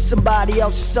 Convince somebody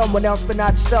else or someone else, but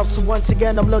not yourself. So once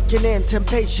again, I'm looking in.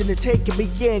 Temptation to take and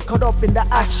begin. Caught up in the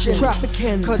action.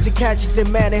 Trafficking. Cause it catches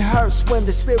in, man, it hurts. When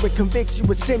the spirit convicts you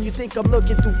with sin, you think I'm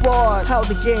looking through bars. How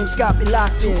the game's got me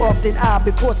locked in. Too often I've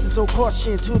been forced to throw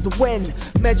caution to the wind.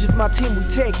 Measures my team, we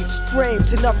take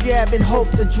extremes. Enough you having hope.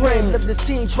 The dream, live the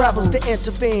scene, travels to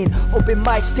intervene. Open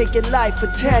mics taking life for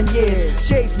 10 years.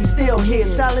 Shades, we still here.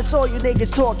 Silence all you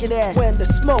niggas talking at when the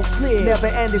smoke clears. Never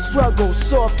ending struggle,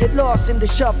 soft, get lost in the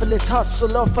shuffle. It's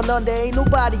hustle, up and under. Ain't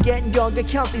nobody getting younger.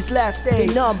 Count these last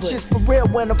days. Numbers. Just for real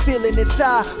when I'm feeling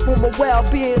inside. For my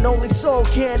well-being, only soul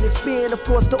can this being. Of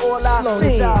course, the all I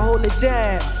see. As I hold it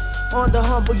down. On the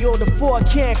humble, the four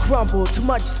can't crumble. Too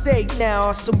much stake now,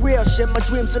 on some real shit. My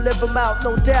dreams will live them out,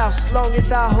 no doubt, as long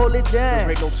as I hold it down.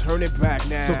 There ain't no turning back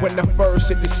now. So when I first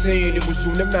hit the scene, it was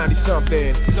June of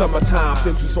 90-something. Summertime,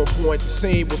 things was on point, the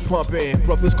scene was pumping.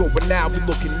 Brothers going out, we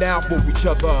looking out for each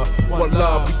other. One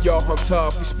love, we all hung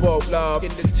tough, we spoke love.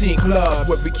 In the teen club,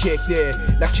 where we kicked it.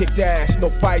 Now kicked ass, no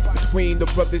fights between the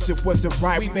brothers, it wasn't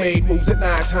right. We made moves at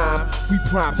 9 time, we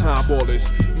prime time ballers.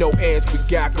 No ends, we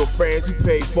got good friends who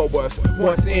paid for us.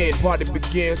 Once in, party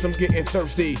begins, I'm getting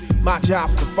thirsty. My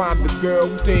job's to find the girl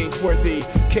who thinks worthy.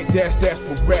 Kick that's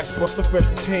for rest, bust the fresh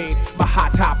routine. My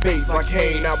hot top face like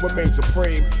Kane, I remain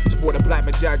supreme. Sport a black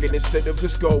medallion instead of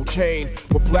this gold chain.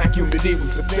 But black unity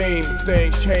was the theme,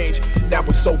 things change. Now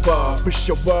it's over, for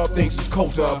sure things is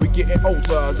colder. We getting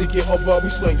older, to get over, we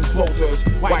sling the boulders.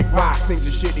 White rocks, things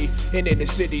are shitty, and in the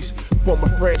cities. For my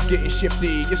friends getting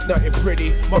shifty, it's nothing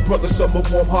pretty. My brother's summer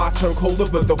warm heart turned cold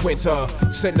over the winter.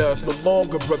 Sinners, no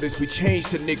longer brothers, we changed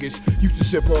to niggas. Used to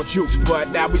sip on juice, but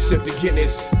now we sip the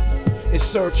Guinness. In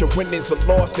search of winnings or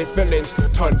lost their feelings.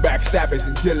 Turn back stabbers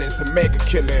and dealings to make a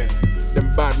killing.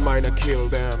 Them bad mind I kill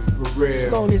them, for real. As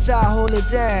long as I hold it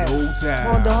down. No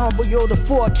doubt. On the humble, yo, the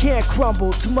 4 can't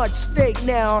crumble. Too much stake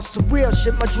now. On some real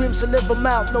shit, my dreams will live them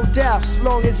out, no doubt. As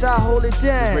long as I hold it down.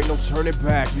 There ain't no turning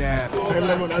back now. I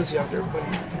remember when I was younger,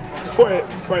 before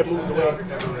I moved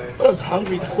away, I was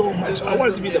hungry so much. I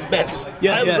wanted to be the best.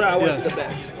 I wanted to be the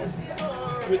best.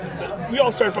 We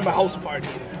all started from a house party.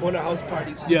 Going to house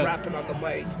parties, just rapping on the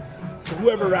mic. So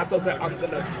whoever rapped, I was like, I'm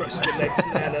gonna crush the next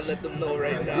man and let them know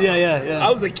right now.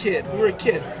 I was a kid. We were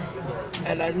kids.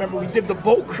 And I remember we did the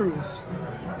boat cruise.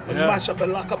 And mash up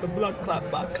and lock up and blood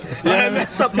clot back. And I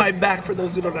mess up my back for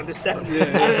those who don't understand.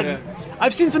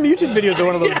 I've seen some YouTube videos of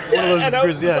one of those and I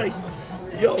was just like,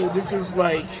 yo, this is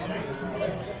like,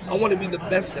 I want to be the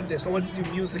best at this. I want to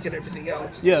do music and everything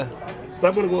else. But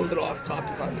I'm going to go a little off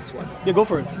topic on this one. Go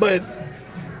for it. But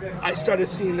I started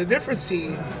seeing the different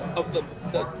scene of the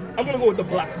I'm going to go with the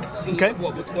black scene of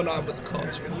what was going on with the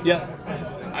culture.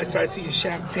 I started seeing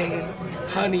champagne,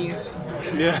 honeys,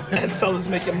 and fellas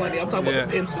making money. I'm talking about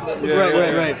the pimps and the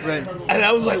Right. And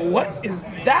I was like, what is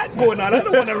that going on? I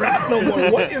don't want to rap no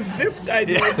more. What is this guy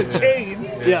doing with the chain?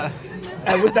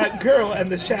 And with that girl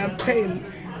and the champagne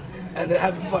and they're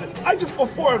having fun. I just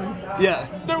performed.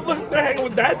 They're hanging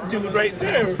with that dude right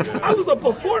there. I was a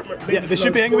performer. They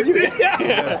should be hanging with you.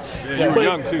 You were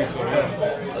young too, so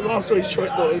Long story short,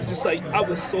 though, it's just like I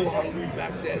was so hungry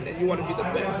back then, and you want to be the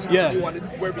best. You wanted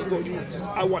wherever you go,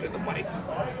 I wanted the mic.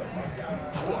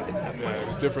 I wanted that mic. It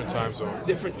was different times though.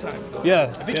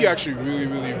 I think you actually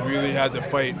really had to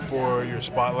fight for your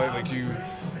spotlight. Like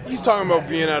he's talking about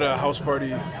being at a house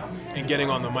party and getting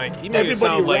on the mic. He made it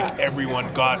sound like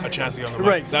everyone got a chance to get on the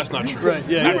mic. That's not true.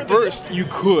 At first, you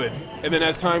could. And then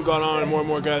as time got on and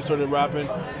more guys started rapping,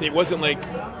 it wasn't like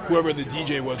whoever the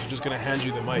DJ was just going to hand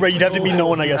you the mic. You'd have to be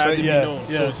known, I guess, right? Be known.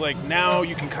 So it's like now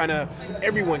you can kind of,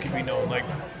 everyone can be known. Like,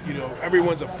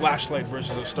 everyone's a flashlight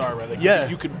versus a star, right? Like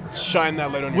you could shine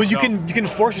that light on yourself. You can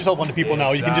force yourself onto people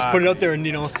now. You can just put it out there and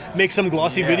make some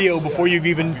glossy video before you've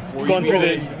even gone through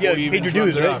paid your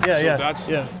dues, right?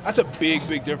 So that's a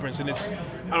big difference, and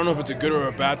I don't know if it's a good or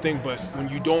a bad thing, but when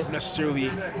you don't necessarily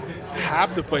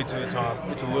have to fight to the top,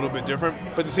 it's a little bit different.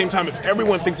 But at the same time, if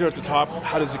everyone thinks they're at the top,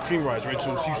 how does the cream rise, right?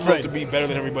 So you still have to be better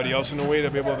than everybody else in a way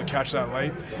to be able to catch that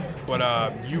light. But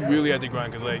you really had to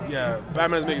grind because,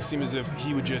 Batman's making it seem as if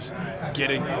he would just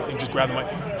get in and just grab the mic.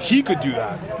 He could do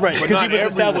that. Right, because he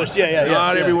was established.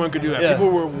 Not everyone could do that. People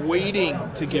were waiting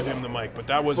to give him the mic, but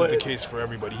that wasn't the case for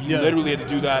everybody. He literally had to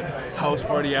do that house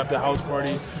party after house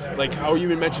party. Like how you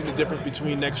even mentioned the difference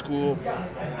between Next School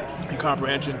and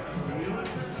Comprehension.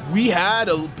 We had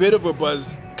a bit of a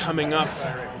buzz coming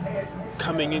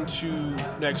into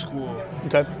Next School.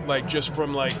 Like just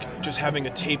from just having a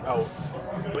tape out.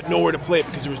 But nowhere to play it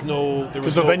because there was no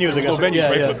venues, I guess.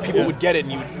 Right? But people would get it,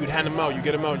 and you'd hand them out. You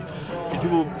get them out,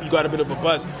 and you got a bit of a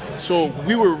buzz. So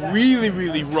we were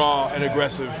really raw and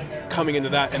aggressive coming into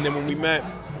that. And then when we met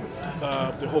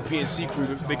the whole PNC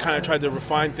crew, they kind of tried to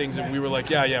refine things, and we were like,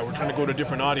 we're trying to go to a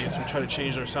different audience. We try to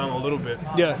change our sound a little bit.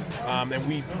 And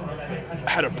we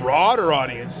had a broader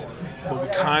audience, but we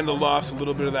kind of lost a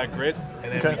little bit of that grit,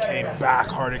 and then we came back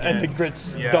hard again. And the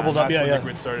grits doubled up. That's when the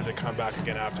grit started to come back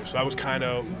again after. So that was kind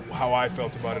of how I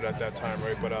felt about it at that time,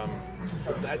 right? But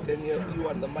back then you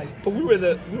on the mic, but we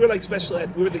were like special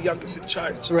ed. We were the youngest in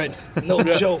charge. Right. No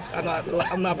joke.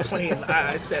 I'm not playing.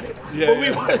 I said it. But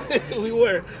we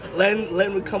were.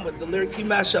 Len would come with the lyrics. He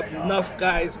mashed up enough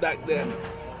guys back then.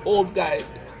 Old guy.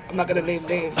 I'm not gonna name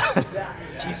names.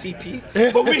 TCP.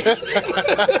 But we.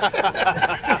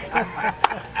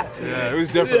 It was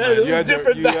different, man. You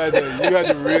had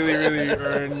to really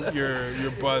earn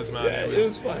your buzz, man. It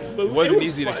was fun. But it wasn't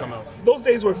easy to come out. Those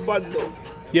days were fun, though.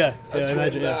 I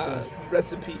imagine.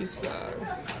 Rest in peace,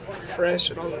 Fresh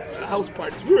and all the house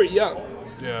parties. We were young.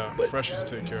 But Fresh used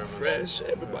to take care of us. Fresh,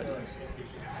 everybody.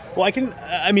 Well, I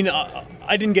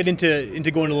didn't get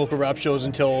into going to local rap shows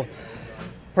until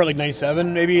probably like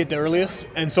 97 maybe at the earliest,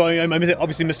 and so I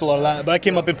obviously missed a lot of that, but I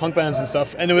came up in punk bands and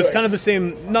stuff, and it was kind of the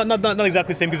same, not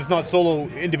exactly the same because it's not solo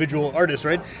individual artists,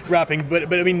 right, rapping,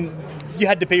 but I mean you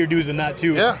had to pay your dues in that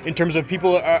too, in terms of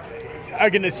people are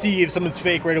going to see if someone's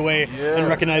fake right away and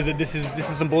recognize that this is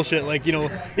some bullshit, like, No,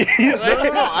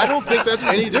 I don't think that's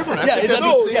any different. That's the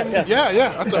same.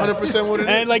 That's 100% what it is.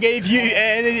 And like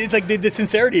it's like the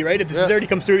sincerity, right? If the sincerity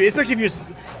comes through, especially if you're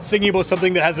singing about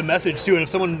something that has a message too, and if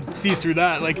someone sees through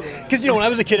that, like, because when I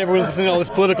was a kid, everyone was listening to all this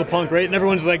political punk, right? And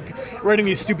everyone's like writing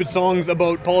these stupid songs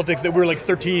about politics that we're like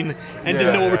 13 and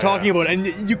didn't know what we're talking about, and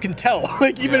you can tell,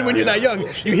 like, even when you're that young,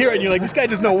 you hear it and you're like, this guy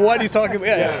doesn't know what he's talking about.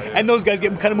 And those guys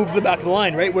get kind of moved to the back of the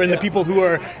line, right? Where the people who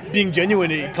are being genuine,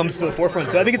 it comes to the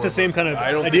forefront. So I think it's the same kind of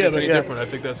I don't idea. think it's any but different. I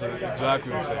think that's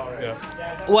exactly the same.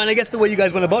 Yeah. Well, and I guess the way you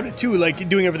guys went about it too, like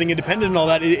doing everything independent and all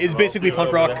that, is basically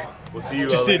punk rock,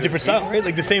 just a different style, right?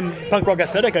 Like the same punk rock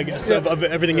aesthetic, I guess, of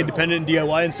everything independent,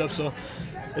 DIY and stuff. So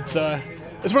it's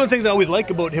one of the things I always like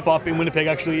about hip hop in Winnipeg.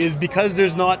 Actually, is because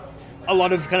there's not a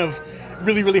lot of kind of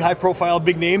really, really high profile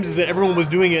big names, is that everyone was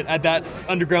doing it at that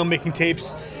underground making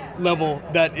tapes level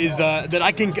that is that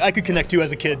I could connect to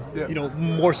as a kid. Yeah. You know,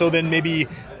 more so than maybe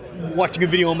watching a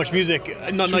video on Much Music.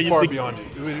 Not far beyond it.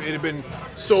 It had been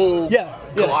so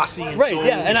glossy and right, so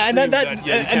and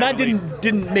that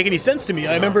didn't make any sense to me.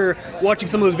 I remember watching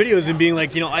some of those videos and being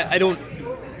like, you know, I don't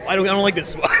like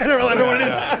this. I don't know what it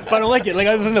is, but I don't like it. Like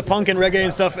I was listening to punk and reggae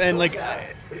and stuff, and like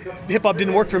hip hop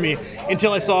didn't work for me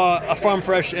until I saw a Farm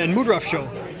Fresh and Mood Rough show,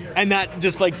 and that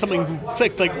just like something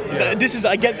clicked. Like this is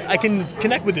I can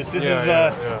connect with this. This is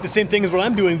the same thing as what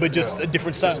I'm doing, but just a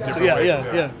different style.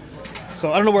 Yeah.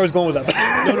 So I don't know where I was going with that.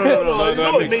 But No,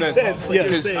 that it makes sense. Like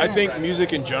because I think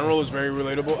music in general is very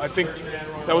relatable. I think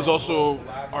that was also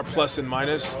our plus and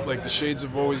minus. Like the Shades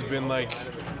have always been like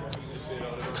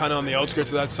kind of on the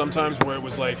outskirts of that sometimes, where it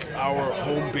was like our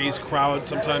home base crowd.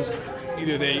 Sometimes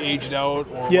either they aged out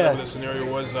or whatever the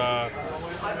scenario was.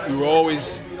 We were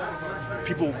always,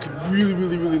 people could really,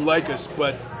 really, really like us,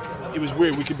 but it was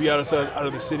weird. We could be out of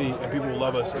the city and people would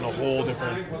love us in a whole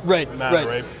different manner,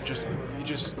 right? Just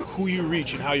who you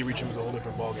reach and how you reach them is a whole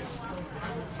different ballgame.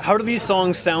 How do these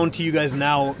songs sound to you guys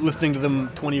now, listening to them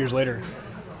 20 years later?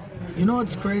 You know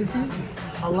what's crazy?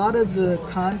 A lot of the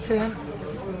content,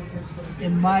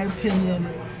 in my opinion,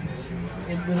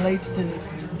 it relates to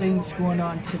things going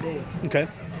on today. Okay.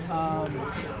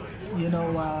 You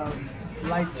know,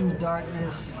 Light Through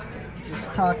Darkness,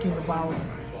 just talking about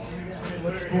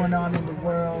what's going on in the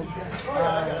world,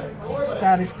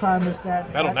 status climbers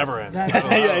that'll never end. That's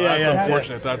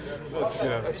unfortunate. That's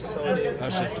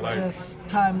just life. Just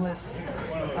timeless.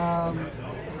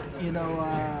 You know.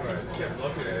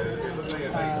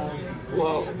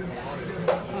 Well,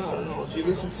 I don't know if you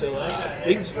listen to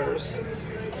Big's verse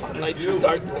on Light Through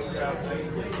Darkness.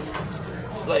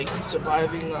 It's like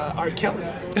surviving R. Kelly.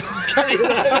 Just kidding.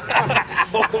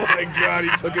 Oh my God, he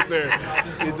took it there.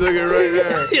 He took it right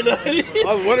there. You know?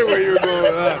 I was wondering where you were going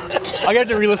with that. I got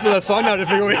to re-listen to that song now to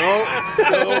figure out.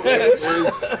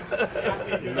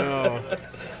 No.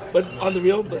 But on the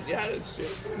real, but yeah, it's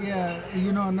just. Yeah,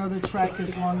 you know, another track,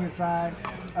 As Long As I.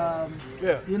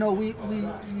 You know, we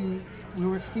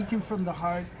were speaking from the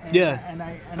heart. And,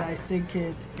 and I think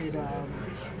it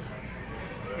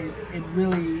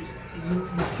really.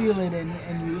 You feel it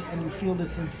and you feel the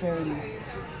sincerity,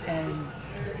 and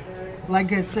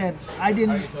like I said, I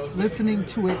didn't listening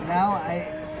to it now.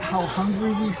 How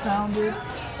hungry we sounded,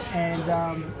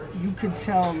 and you could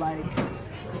tell, like,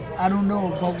 I don't know,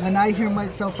 but when I hear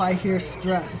myself, I hear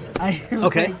stress. I hear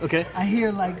I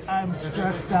hear like I'm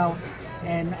stressed out,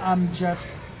 and I'm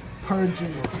just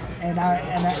purging, and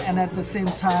at the same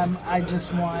time,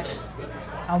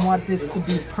 I want this to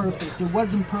be perfect. It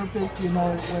wasn't perfect, you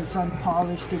know. It was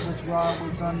unpolished. It was raw. It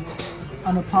was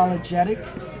unapologetic.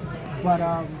 But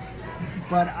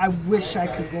I wish I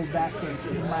could go back there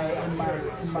in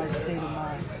my state of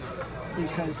mind,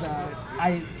 because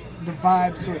the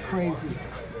vibes are crazy.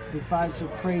 The vibes are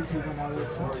crazy when I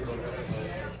listen to it.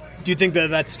 Do you think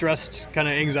that stressed kind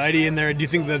of anxiety in there? Do you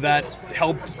think that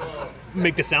helped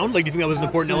make the sound? Like, do you think that was an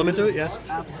important element to it? Yeah.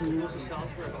 Absolutely.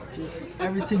 Just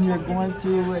everything you're going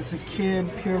through as a kid,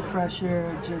 peer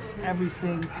pressure, just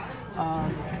everything,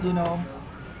 you know,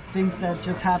 things that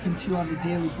just happen to you on a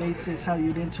daily basis, how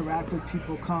you'd interact with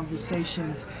people,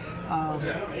 conversations,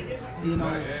 you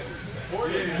know,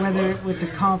 whether it was a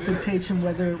confrontation,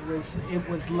 whether it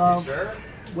was love,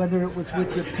 whether it was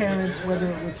with your parents, whether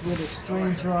it was with a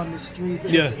stranger on the street,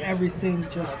 just everything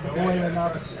just boiling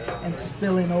up and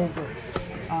spilling over,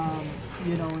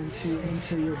 you know,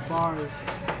 into your bars.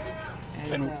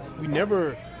 And we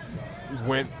never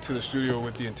went to the studio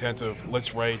with the intent of,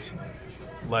 let's write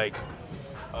like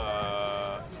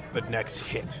the next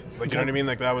hit. Like, you know what I mean?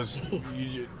 Like, that was,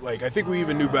 like, I think we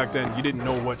even knew back then you didn't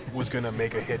know what was going to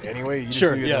make a hit anyway. You just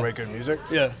knew you had to write good music.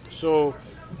 Yeah. So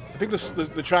I think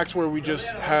the tracks where we just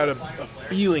had a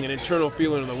feeling, an internal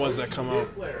feeling, are the ones that come out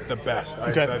the best.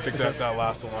 I think that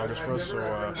lasts the longest for us. So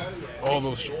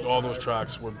all those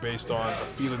tracks were based on a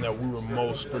feeling that we were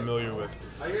most familiar with.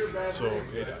 So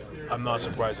I'm not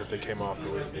surprised that they came off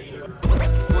the way that they did.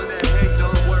 When that hate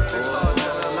don't work, they start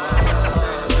telling lies.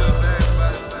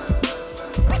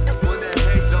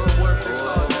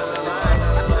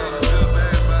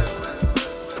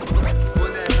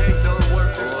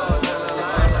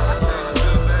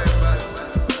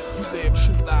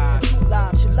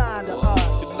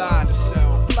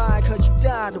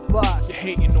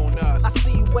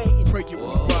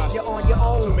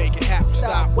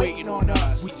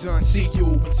 done see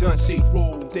you, done see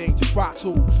through. Thing to try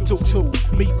to do.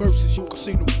 Me versus you,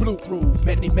 casino blue through.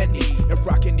 Many, and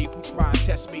rockin' you who try and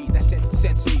test me. That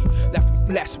sensei left me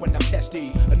blessed when I'm testy.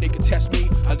 A nigga test me,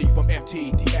 I leave him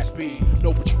empty. DSB,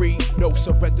 no retreat, no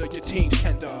surrender. Your team's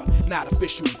tender, not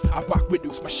official. I rock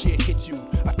riddles, my shit hit you.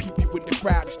 I peep you in the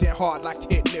crowd, you stand hard like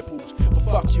 10 nipples. But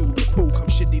fuck you, the crew come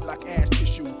shitty like ass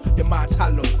tissue. Your mind's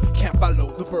hollow, can't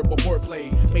follow the verbal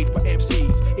wordplay made by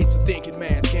MCs. It's a thinking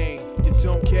man's game. You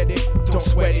don't get it, don't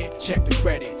sweat it, check the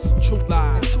credits. True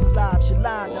lies. And 2 lives, you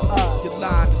lying to us. You're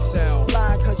lying to sell.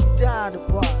 Lying cause you down to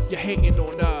bust. You're hating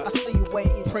on us. I see you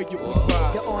waiting. Pray you with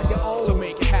us. You're on your own. So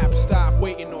make it happen, stop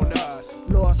waiting on us.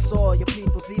 Lost all your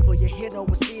people's evil, you hear no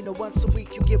casino. Once a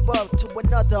week you give up to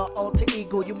another alter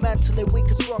ego. You mentally weak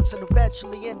as drunks and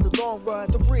eventually in the long run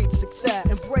to reach success.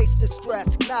 Embrace the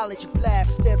stress, acknowledge your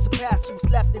blast. There's a past who's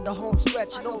left in the home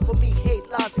stretch. And over me, hate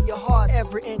lies in your heart,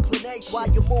 every inclination. While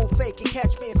you move fake and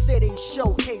catch me in city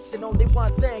showcasing only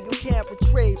one thing you can't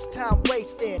retrieve's time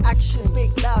wasted. Actions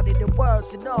speak louder than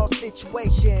words in all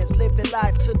situations. Living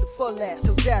life to the fullest,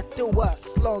 till death do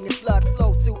us. As long as blood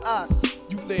flows through us.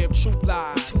 You live true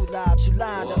lies. 2 lives, you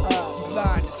lying to us. You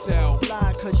lying to self.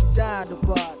 Lying cause you dying to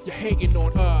bust. You're hating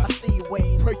on us. I see you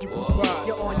waiting. Pray you with us.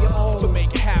 You're on your own. So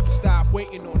make it happen, stop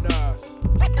waiting on us.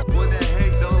 When that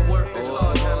hate don't work, they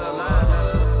start telling lies.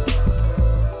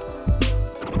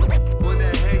 When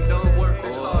that hate don't work,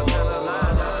 they start telling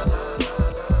lies.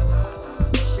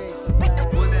 Shades of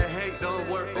black. When that hate don't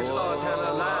work, they start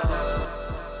telling lies.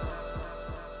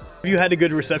 Have you had a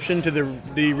good reception to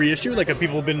the reissue? Like, have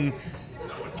people been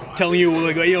telling you,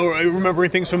 like, you know,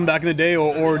 remembering things from back in the day,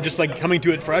 or just like coming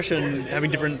to it fresh and having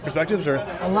different perspectives? Or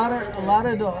a lot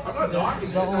of the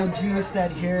OGs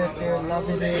that hear it, they're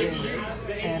loving it,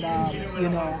 and you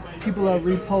know, people are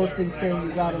reposting saying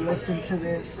you gotta listen to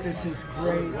this. This is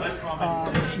great.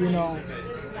 You know,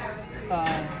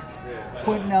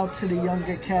 pointing out to the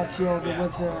younger cats, yo, there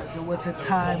was a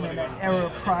time and an era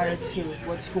prior to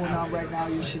what's going on right now.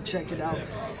 You should check it out.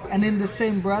 And in the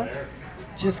same breath,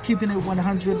 just keeping it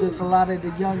 100, there's a lot of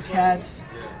the young cats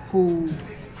who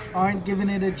aren't giving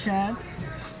it a chance,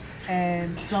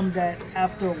 and some that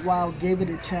after a while gave it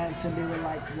a chance and they were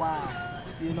like, wow,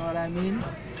 you know what I mean?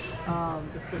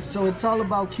 So it's all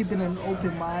about keeping an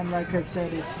open mind. Like I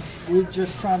said, we're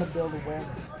just trying to build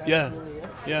awareness. That's really it.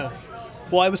 Yeah.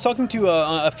 Well, I was talking to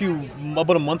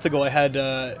about a month ago. I had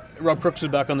Rob Crooks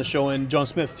was back on the show, and John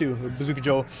Smith too, Bazooka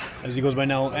Joe, as he goes by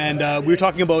now, and we were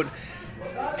talking about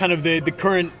kind of the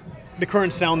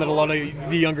current sound that a lot of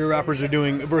the younger rappers are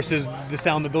doing versus the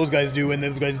sound that those guys do, and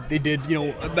those guys they did, you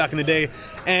know, back in the day.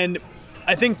 And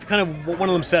I think kind of what one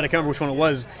of them said, I can't remember which one it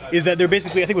was, is that they're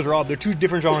basically, I think it was Rob, they're two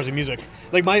different genres of music.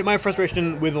 Like my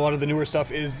frustration with a lot of the newer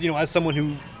stuff is, you know, as someone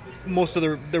who most of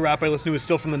the rap I listen to is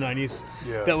still from the 90s,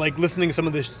 that like listening to some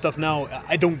of this stuff now,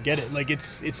 I don't get it. Like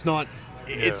it's not,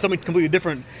 it's something completely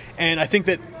different. And I think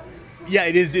that, yeah,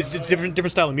 it's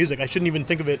different style of music. I shouldn't even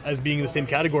think of it as being in the same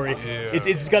category.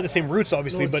 It's got the same roots,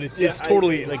 obviously, but it's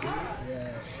totally like.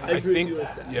 I think,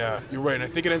 you're right. And I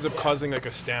think it ends up causing like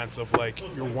a stance of like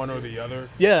you're one or the other.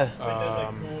 Yeah.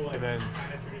 And then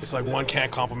it's like one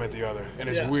can't complement the other, and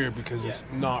it's weird because it's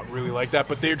not really like that.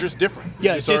 But they're just different.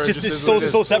 Yeah, it's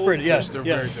so separate. Yeah, they're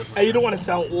very different. And you don't want to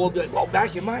sound old. Like, well,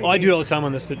 back in my I do it all the time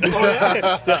on this.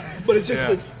 But it's just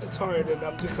it's hard, and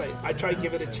I'm just like I try to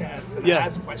give it a chance and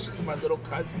ask questions to my little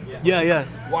cousins. Yeah.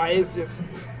 Why is this,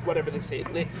 whatever they say,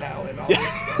 lit now and all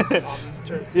this stuff, and all these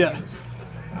terms? Yeah.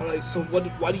 I'm like, so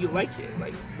why do you like it?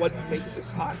 Like, what makes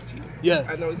this hot to you? Yeah.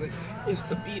 And I was like, it's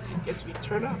the beat. It gets me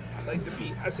turned up. I like the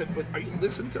beat. I said, but are you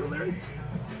listening to the lyrics?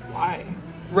 Why?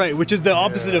 Right, which is the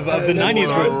opposite of the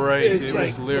 90s group. Right, it's it like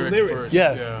was lyric lyrics. first.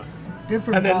 Yeah.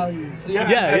 Different values.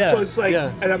 So it's like,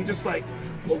 and I'm just like,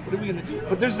 well, what are we gonna do?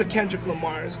 But there's the Kendrick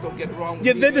Lamar's. Don't get it wrong. With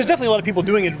Yeah, me, there's definitely a lot of people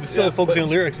doing it, still focusing on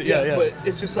lyrics. Yeah. But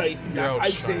it's just like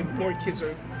I'd say more kids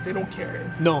they don't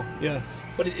care. No, yeah.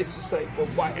 But it's just like, well,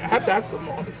 why? I have to ask them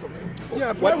all this.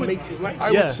 Well, what makes you like it?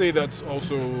 I would say that's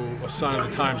also a sign of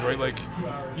the times, right? Like,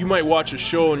 you might watch a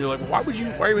show and you're like, well,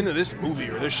 why are you into this movie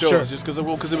or this show? Sure. It's just because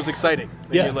it was exciting.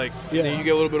 And Yeah. You're like, then you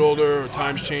get a little bit older, or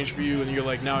times change for you, and you're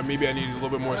like, now maybe I need a little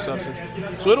bit more substance.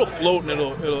 So it'll float and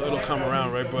it'll come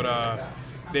around, right? But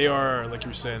they are, like you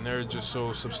were saying, they're just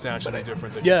so substantially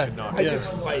different that you could not. I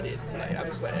just fight it. Like, I'm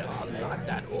just like, oh, I'm not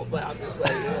that old. But I'm just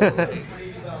like, oh, like,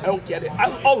 I don't get it.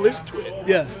 I'll listen to it.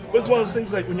 Yeah. But it's one of those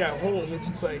things like when you're at home, it's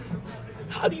just like,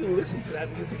 how do you listen to that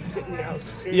music sitting in your house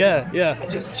just hearing Yeah. and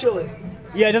just chilling?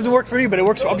 Yeah, it doesn't work for me, but it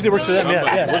works. Obviously, it works for them.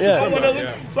 I want to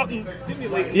listen to something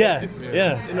stimulating. Yeah.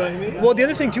 You know what I mean? Well, the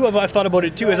other thing too, I've thought about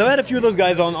it too, is I've had a few of those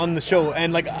guys on the show,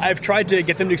 and like I've tried to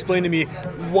get them to explain to me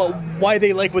why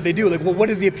they like what they do. Like, well, what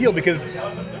is the appeal? Because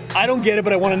I don't get it,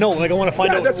 but I want to know. Like, I want to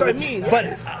find out. That's what I mean.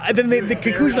 But then the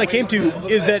conclusion I came to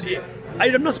is that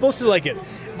I'm not supposed to like it.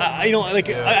 I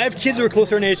have kids who are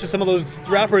closer in age to some of those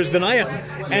rappers than I am,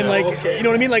 and you know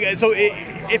what I mean. Like, so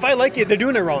if I like it, they're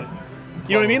doing it wrong.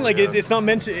 You know what I mean? Like, it's not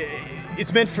meant to.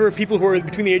 It's meant for people who are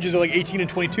between the ages of like 18 and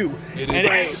 22. It and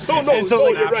is. You're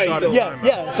right.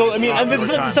 Yeah. So I mean, and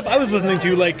the stuff I was listening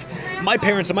to, like my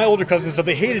parents and my older cousins and stuff,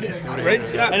 they hated it, right?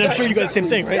 Yeah, and I'm sure you guys the same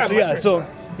thing, right? Yeah, it's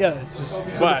just.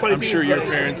 But I'm sure your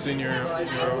parents and your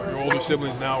older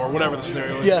siblings now, or whatever the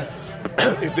scenario is. Yeah.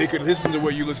 If they could listen to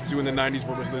what you listened to in the 90s,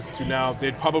 what was listened to now,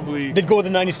 they'd go with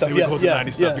the 90s stuff. They would go with the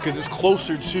 90s stuff because it's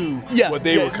closer to what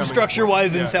they were coming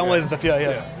structure-wise and sound-wise and stuff.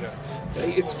 Yeah.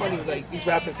 It's funny, like these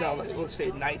rappers now, like let's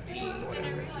say 19 or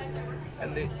whatever,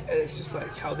 and it's just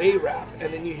like how they rap,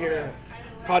 and then you hear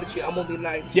Prodigy, I'm only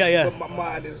 19, but my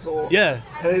mind is all. Yeah.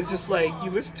 And it's just like,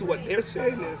 you listen to what they're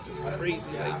saying, and it's just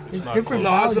crazy. Like, it's different.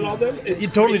 Nas and all them. It's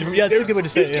totally different. Yeah, it's a good way to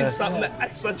say it. Something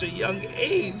at such a young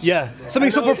age. Yeah.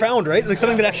 Something so profound, right? Like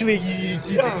something that actually you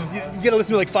gotta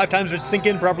listen to like 5 times to sink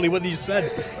in properly what you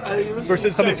said.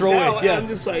 Versus something throwaway. Yeah. I'm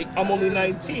just like, I'm only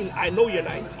 19. I know you're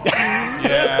 19.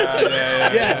 Yeah.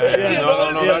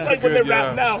 No, that's like when they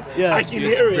rap now, I can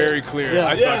hear it. It's very clear.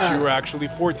 I thought you were actually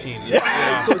 14. So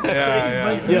it's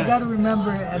crazy. But you got to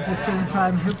remember, at the same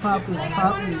time, hip hop is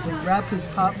pop music, rap is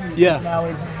pop music now,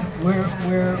 and we've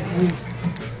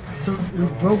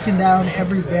broken down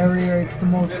every barrier. It's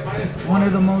one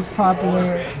of the most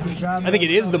popular genres. I think it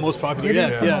is the most popular. It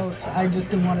is the most. I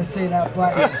just didn't want to say that,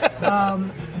 but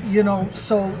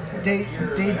so they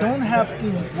don't have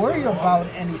to worry about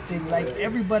anything. Like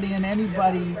everybody and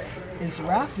anybody is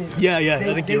rapping. I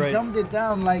think you're right. They dumbed it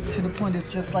down like to the point it's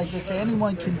just like they say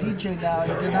anyone can DJ now.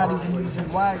 They're not even using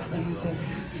wax. They're using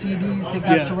CDs. They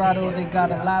got Serato. They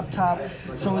got a laptop.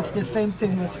 So it's the same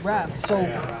thing with rap. So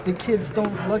the kids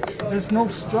don't look. There's no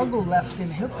struggle left in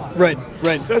hip hop. Right.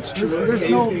 That's true.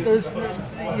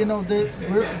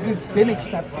 We've been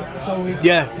accepted. So it's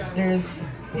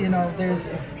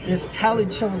there's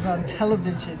talent shows on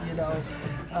television.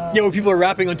 Where people are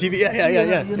rapping on TV.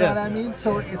 Yeah. You know what I mean?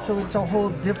 So it's a whole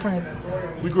different.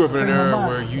 We grew up in an era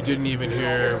where you didn't even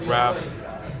hear rap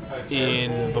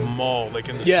in the mall, like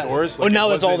in the stores. Like now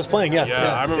that's all that's playing. Yeah.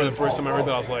 I remember the first time I heard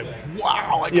that, I was like,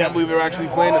 wow, I can't believe they're actually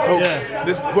playing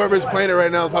this. Whoever's playing it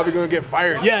right now is probably going to get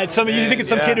fired. Yeah, it's something you think it's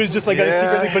some kid who's just like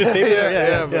secretly put his tape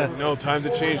there. But no, times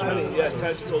have changed, man. Yeah,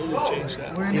 times totally changed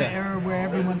now. We're in an era where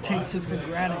everyone takes it for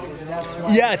granted, and that's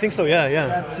why. Yeah, I think so. Yeah.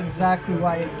 That's exactly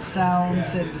why it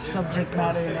sounds and the subject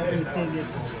matter and everything.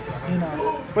 It's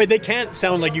Right, they can't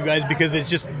sound like you guys because it's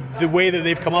just the way that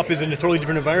they've come up is in a totally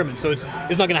different environment. So it's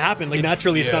not going to happen. Like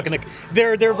naturally, it's not going to.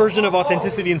 Their version of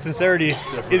authenticity and sincerity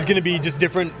is going to be just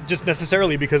different, just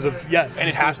necessarily because of And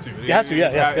it has to. It has to.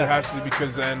 It has to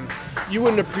because then you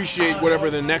wouldn't appreciate whatever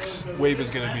the next wave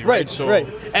is going to be. Right. So, right.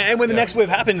 And when the next wave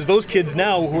happens, those kids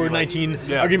now who are 19 are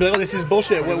going to be like, "Oh, this is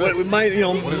bullshit. What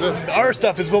is this? Our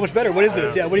stuff is so much better. What is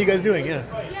this? Yeah. What are you guys doing? Yeah.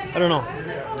 I don't know.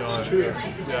 It's true.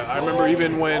 Yeah, I remember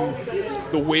even when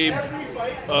the wave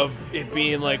of it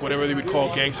being like whatever they would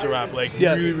call gangster rap, like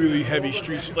really, really heavy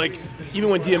streets. Like even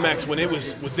when DMX, when it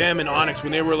was with them and Onyx,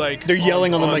 when they were like they're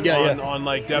yelling on them like on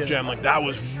like Def Jam, like that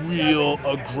was real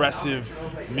aggressive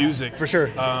music for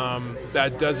sure.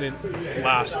 That doesn't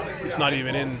last. It's not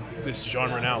even in this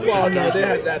genre now. Well, no, they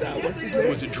had that. What's his name?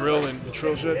 Was it Drill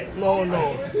shit? No,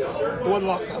 the one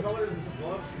lockup.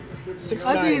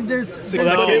 6ix9ine. I mean, there's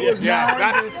 6ix9ine. There's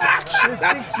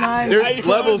 6ix9ine. There's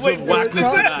levels of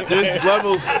whackness in that. There's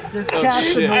levels. There's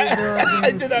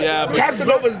Casanova.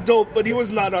 Casanova's dope, but he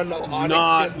was not on no Onyx.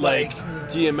 Not like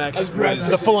DMX was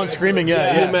the full-on screaming.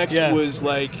 DMX was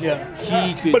like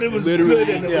he could but it was literally good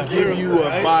and it was give you a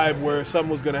right? vibe where something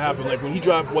was gonna happen. Like when he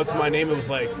dropped "What's My Name," it was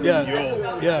like,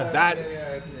 that.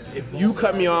 If you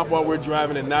cut me off while we're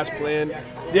driving and that's playing,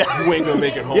 you ain't gonna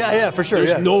make it home. For sure.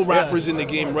 There's no rappers in the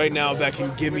game right now that can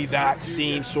give me that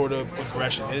same sort of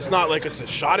aggression. And it's not like it's a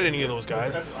shot at any of those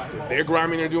guys. If they're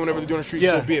grinding, they're doing whatever they're doing on the street,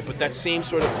 so be it. But that same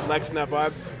sort of flex and that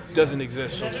vibe doesn't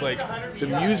exist. So it's like the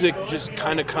music just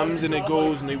kind of comes and it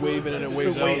goes and they wave in and it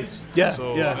waves out.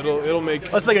 So it'll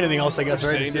make. That's like anything else, I guess,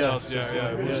 right? Anything else,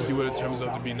 We'll just see what it turns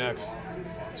out to be next.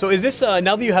 So is this,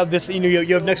 now that you have this,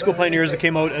 you have Mexico Pioneers that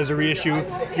came out as a reissue,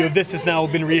 you have this that's now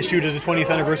been reissued as a 20th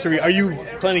anniversary. Are you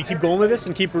planning to keep going with this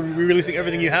and keep re-releasing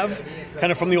everything you have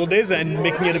kind of from the old days and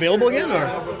making it available again? Or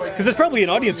because there's probably an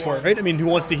audience for it, right? I mean, who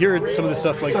wants to hear some of this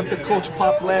stuff? Like something Coach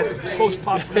Pop led. Coach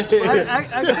Pop.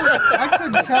 I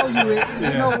couldn't tell you it.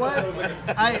 You know what?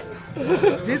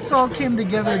 This all came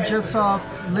together just off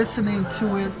listening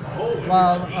to it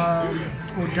while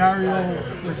Odario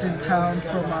was in town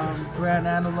from Grand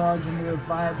Analog, and we were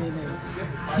vibing, and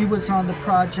he was on the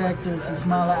project. There's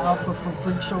Ismaila Alpha from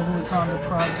Freak Show who was on the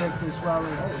project as well,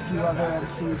 and a few other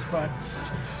MCs. But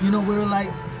we were like,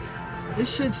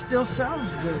 this shit still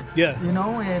sounds good. Yeah.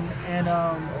 And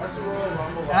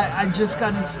I just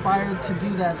got inspired to do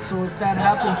that. So if that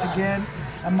happens again,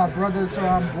 and my brothers are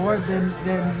on board, then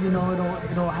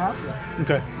it'll happen.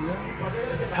 Okay. Yeah.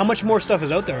 How much more stuff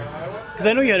is out there? Because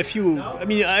I know you had a few. I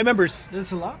mean, I remember.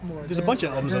 There's a lot more. There's a bunch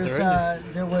of albums out there, right?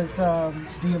 There was The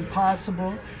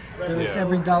Impossible. There was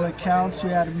Every Dollar Counts. We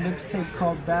had a mixtape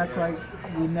called Back Like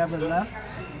We Never Left.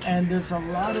 And there's a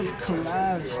lot of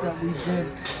collabs that we did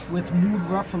with Mood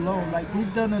Rough alone. Like,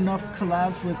 we've done enough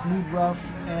collabs with Mood Rough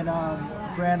and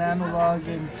Grand Analog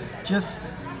and just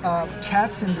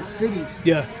Cats in the City.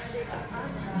 Yeah.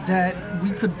 That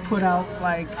we could put out,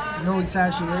 like, no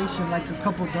exaggeration, like a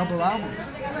couple double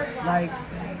albums. Like,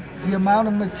 the amount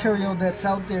of material that's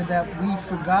out there that we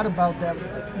forgot about that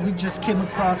we just came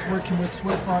across working with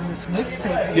Swift on this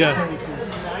mixtape was crazy.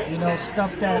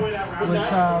 Stuff that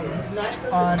was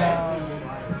on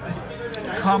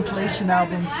compilation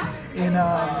albums in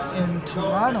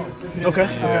Toronto. Okay.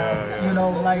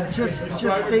 Like just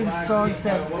things, songs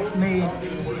that made.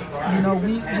 We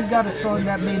got a song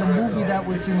that made a movie that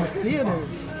was in the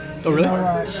theaters. Oh, really?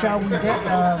 Shall We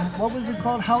Dance? What was it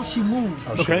called? How She Moved.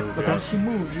 Okay. How She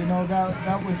Moved.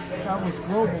 That was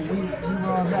global. We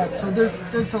were on that. So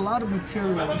there's a lot of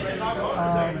material.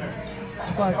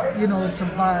 But it's a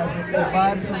vibe. If the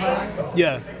vibe's right,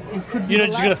 it could be. You're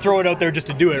not just gonna throw it out there just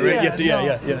to do it, right? Yeah,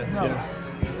 you have to. No.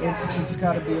 It's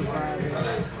got to be a vibe.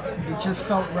 It just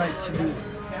felt right to do.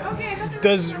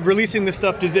 Does releasing this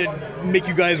stuff, does it make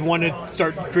you guys want to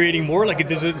start creating more? Like,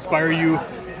 does it inspire you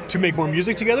to make more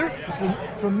music together?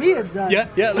 For me, it does. Yeah.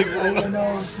 Like,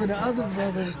 for the other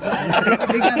brothers,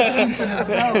 they got to speak for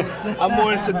themselves. I'm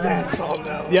more into dancehall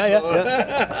now. Yeah.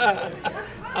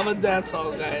 I'm a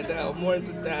dancehall guy now. I'm more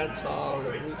into dancehall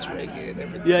and roots reggae and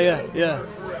everything. Yeah.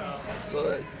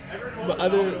 So,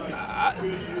 but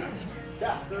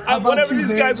whatever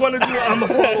these guys want to do, I'm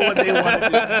going to follow what they want to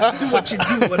do. Do what you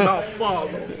do and I'll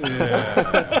follow.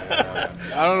 Yeah.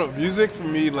 I don't know. Music for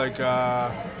me, like,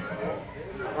 I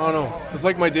don't know. It's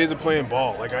like my days of playing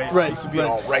ball. Like, I used to be an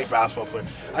all-right basketball player.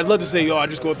 I'd love to say, I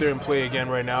just go out there and play again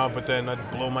right now, but then I'd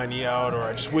blow my knee out, or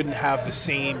I just wouldn't have the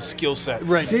same skill set.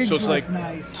 Right. So it's like,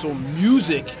 so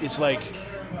music, it's like,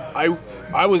 I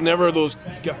was never the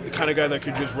kind of guy that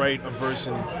could just write a verse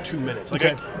in 2 minutes.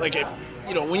 Like,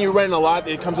 when you're writing a lot,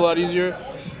 it comes a lot easier.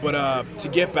 But to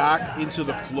get back into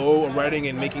the flow of writing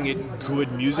and making it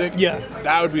good music,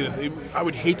 that would be the thing. I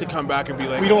would hate to come back and be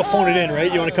like, you don't want to phone it in,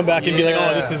 right? You want to come back and be like,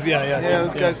 oh, this is,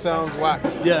 this guy sounds whack.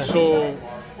 Yeah. So,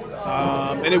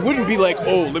 and it wouldn't be like,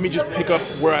 let me just pick up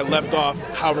where I left off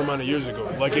however amount of years ago.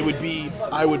 Like, it would be,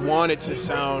 I would want it to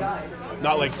sound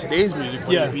not like today's music,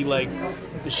 but it would be like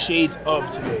the shades of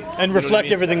today. And reflect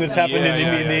everything that's happened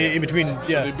in between. So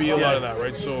there'd be a lot of that,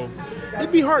 right? So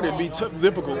it'd be hard. It'd be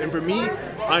difficult. And for me,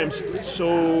 I am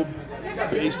so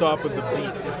based off of the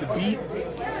beat. If the beat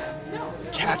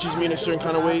catches me in a certain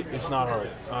kind of way, it's not hard.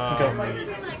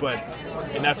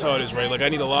 And that's how it is, right? Like, I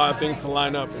need a lot of things to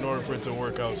line up in order for it to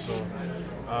work out. So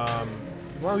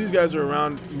while these guys are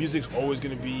around, music's always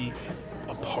going to be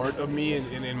a part of me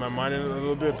and in my mind in a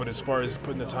little bit, but as far as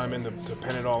putting the time in to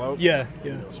pen it all out,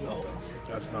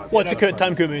 that's not. Well, it's a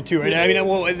time commitment too, right? I mean,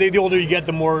 the older you get,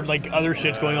 the more like other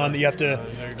shit's going on that you have to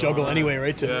juggle anyway,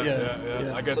 right?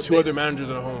 I got two other managers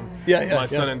at home. My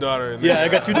son and daughter. And I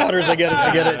got two daughters. I get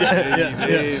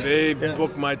it. They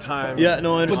book my time. Yeah,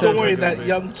 no, I understand. But don't worry, that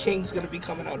Young King's gonna be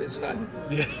coming out. His son.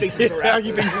 He thinks he's a rapper.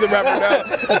 He thinks he's a rapper now.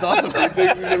 That's awesome. He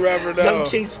thinks he's a rapper now. Young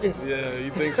Kingston. Yeah, he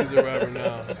thinks he's a rapper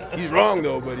now. He's wrong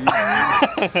though, but he's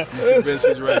convinced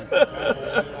he's right.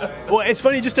 Well, it's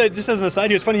funny, just as an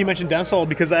aside here, it's funny you mentioned dancehall,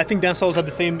 because I think dancehall's had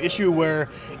the same issue where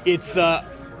it's the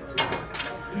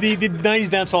 90s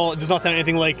dancehall does not sound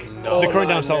anything like the current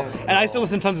dancehall. And I still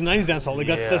listen to tons of 90s dancehall. Like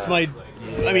that's my,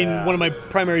 I mean, one of my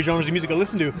primary genres of music I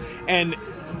listen to. And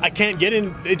I can't get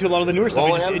into a lot of the newer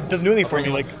stuff. It doesn't do anything for me.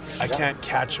 Like, I can't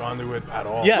catch on to it at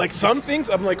all. Yeah. Like some things,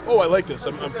 I'm like, oh, I like this.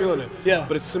 I'm feeling it. Yeah.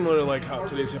 But it's similar to like how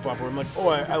today's hip hop, where I'm like, oh,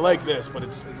 I like this, but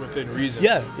it's within reason.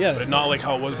 Yeah, yeah. But not like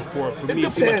how it was before. For me,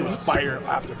 it seemed like it was fire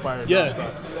after fire. Yeah.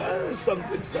 Nonstop. Some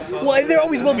good stuff. Well, there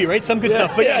always will be, right? Some good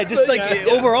stuff. But just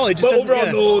overall, it just But doesn't. overall,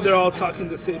 Yeah. no, they're all talking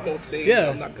the same old thing. Yeah.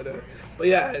 I'm not gonna. But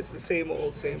yeah, it's the same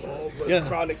old. But Yeah.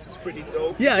 Chronix is pretty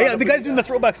dope. Yeah. The guys doing the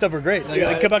throwback stuff are great.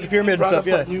 Like Come Back to Pyramid and brought stuff. up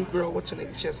Yeah. a new girl. What's her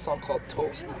name? She has a song called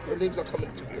Toast. Her name's not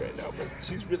coming to me right now, but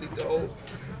she's really dope.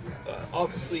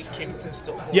 Obviously, Kingston's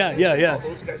still going. Yeah. All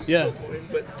those guys are still going.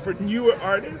 But for newer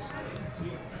artists,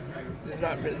 there's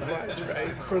not really much,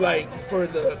 right? For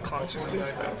the consciousness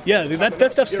stuff. Yeah, It's that coming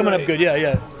stuff's You're coming right. up good.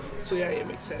 Yeah. So yeah, it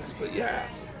makes sense. But yeah.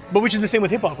 But which is the same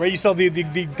with hip hop, right? You still have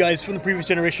the guys from the previous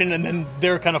generation, and then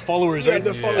their kind of followers, Yeah, right?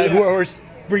 their followers, Who are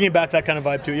bringing back that kind of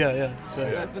vibe too. Yeah. So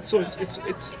Yeah, but so it's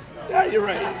yeah, you're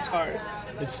right. It's hard.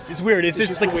 it's weird. It's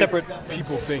just the like way separate.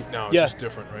 people think now. It's Yeah. just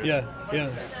different, right? Yeah.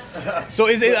 So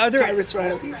are there? Tyrus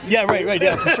Riley. Yeah, right,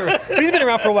 yeah, for sure. But he's been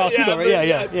around for a while too, though, right?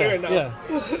 Yeah. fair enough.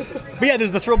 But yeah,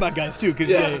 there's the throwback guys too, because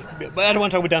but I don't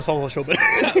want to talk about dancehall the whole show, but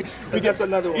That's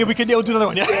another one. yeah, we'll do another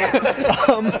one. Yeah.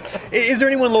 Is there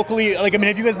anyone locally? Like, I mean,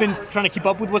 have you guys been trying to keep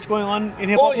up with what's going on in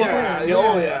hip hop? Oh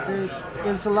yeah.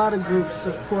 There's a lot of groups.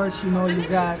 Of course, you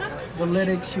got the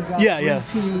Lytics, you got Yeah.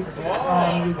 Repeat,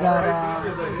 you got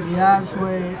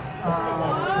Niazwe,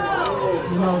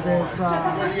 there's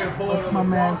what's my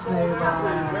man's name?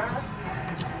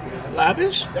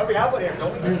 Lavish.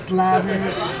 There's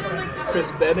Lavish.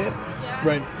 Chris Bennett.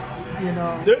 Right.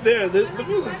 They're there. The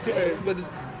music's there, but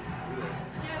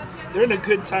they're in a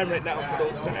good time right now for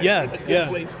those guys. Yeah, A good yeah.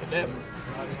 place for them.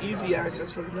 It's easy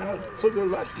access for them now. So they're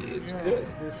lucky. It's good.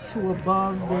 There's Two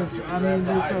Above. There's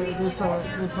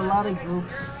a lot of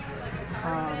groups,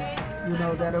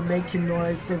 that are making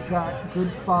noise. They've got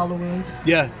good followings.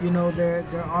 Yeah.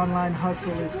 Their online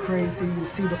hustle is crazy. You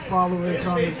see the followers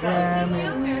on the gram,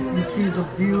 and you see the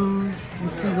views, you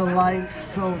see the likes.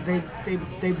 So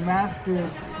they've mastered,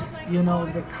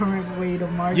 the current way to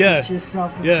market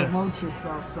yourself and promote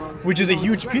yourself. So Which is a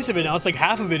huge piece of it now. It's like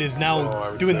half of it is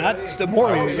now doing that stuff more.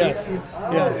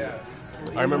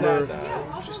 I remember.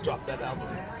 You just dropped that album.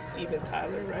 Steven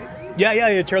Tyler, right?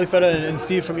 Yeah. Charlie Fetta and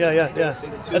Steve from yeah.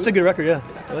 That's a good record. Yeah,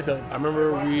 I like that. I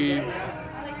remember I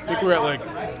think we were at like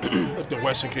the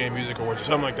Western Canadian Music Awards or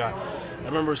something like that. I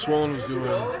remember Swollen was doing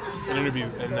an interview,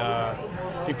 and I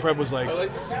think Preb was like,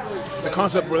 the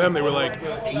concept for them, they were like,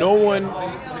 no one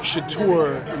should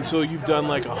tour until you've done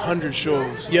like 100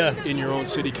 shows in your own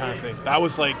city kind of thing. That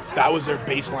was their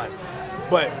baseline.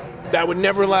 But that would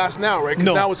never last now, right?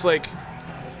 Because now it's like,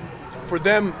 for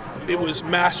them, it was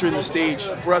mastering the stage.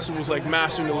 For us, it was like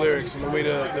mastering the lyrics and the way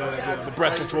the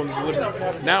breath control and the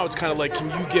delivery. Now it's kind of like, can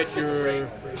you get your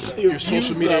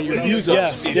social media and your views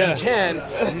up? If you can,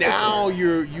 now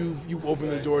you've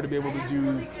opened the door to be able to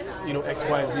do X,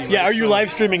 Y, and Z. Yeah, are you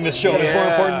live streaming this show? It's more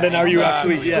important than are you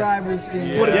actually. subscribers.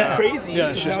 But it's crazy.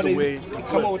 Yeah, it's just the way you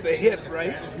come up with a hit,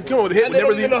 right? You come up with a hit, and they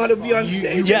don't even know how to be on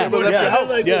stage. You never left your house.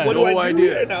 Like, Yeah. what do No I do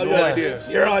idea. here now? No idea.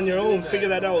 You're on your own. Figure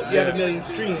that out. You have 1 million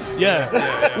streams. Yeah.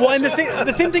 Well, and the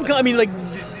same thing. I mean, like,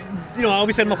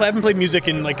 obviously I haven't played music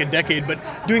in like a decade, but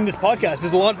doing this podcast,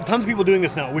 there's tons of people doing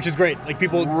this now, which is great. Like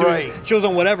people doing shows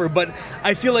on whatever. But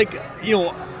I feel like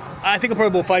I think I'm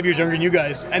probably about 5 years younger than you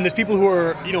guys, and there's people who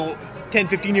are 10,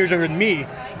 15 years younger than me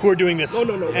who are doing this.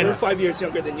 No. And we're 5 years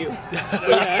younger than you.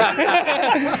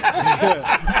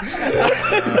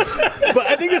 But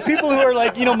I think there's people who are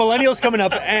like, millennials coming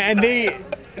up, and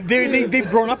they've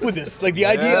grown up with this. Like the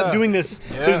idea of doing this,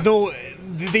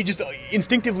 they just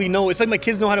instinctively know. It's like my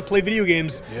kids know how to play video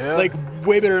games like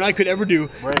way better than I could ever do,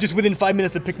 just within 5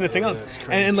 minutes of picking the thing up.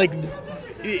 And like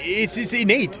it's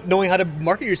innate knowing how to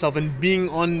market yourself and being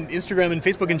on Instagram and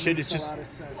Facebook and shit. It's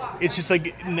just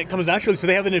like it comes naturally. So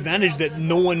they have an advantage that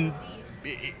no one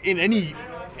in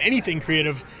anything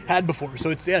creative had before. So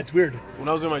it's weird. When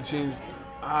I was in my teens,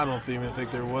 I don't even think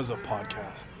there was a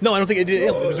podcast. No, I don't think it did.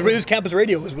 It was campus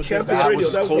radio. Was what Campus That radio.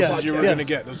 was That as was close a as you were podcast. going to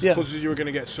get. That was as close as you were going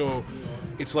to get. So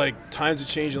it's like times are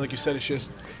changing. Like you said, it's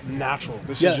just natural.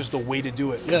 This is just the way to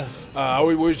do it. Yeah. I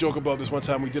always joke about this. One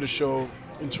time we did a show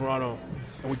in Toronto,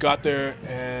 and we got there,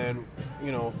 and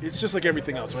it's just like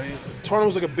everything else, right? Toronto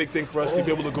was like a big thing for us to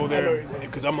be able to go there,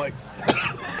 because I'm like,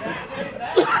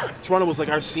 Toronto was like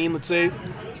our scene, let's say.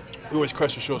 we always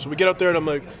crush the show. So we get out there and I'm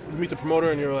like, we meet the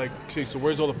promoter and you're like, okay, so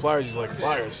where's all the flyers? He's like,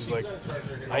 flyers. He's like,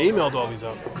 I emailed all these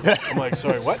out. I'm like,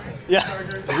 sorry, what? Yeah.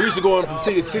 And we used to go on from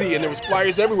city to city and there was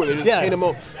flyers everywhere. They just paint them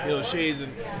out, you know, Shades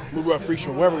and Movie Rock Freak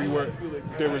Show, wherever you were,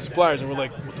 there was flyers and we're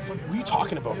like, what the fuck? What are you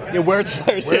talking about, man? Yeah, where are the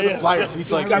flyers? Where are the flyers?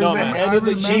 He's like, no, man.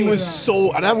 He was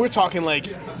so, and we're talking like,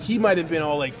 he might have been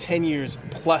all like 10 years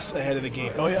plus ahead of the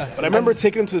game. Oh, yeah. But I remember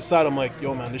taking him to the side. I'm like,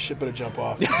 yo, man, this shit better jump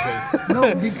off. Because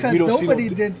because we don't nobody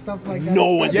did stuff like that.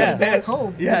 No one did. Yeah. Back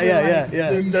home.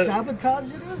 Yeah. You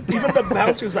sabotaging us? Even the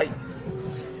bouncer was like,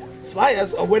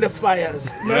 flyers or where the flyers?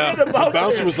 Yeah. The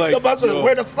bouncer was like, yo,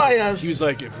 where the flyers? He was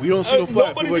like, if we don't see no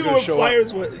flyers, people are going to show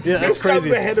flyers up. With. Yeah, that's this guy was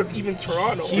crazy. ahead of even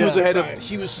Toronto. He was ahead of.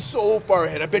 He was so far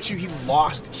ahead. I bet you he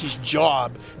lost his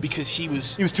job because he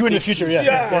was too in the future.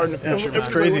 Yeah. far in the future. That's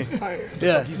man. crazy.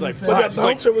 Yeah, he's like, But that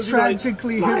bouncer was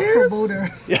tragically hit flyers? promoter.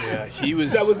 Yeah, he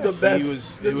was. That was the best. He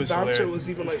was. This It was bouncer hilarious. was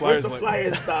even His like, where's the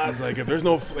flyers, dog? He's like, if there's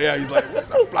no, he's like, where's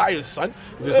the flyers, son?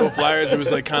 If there's no flyers, it was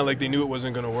like kind of like they knew it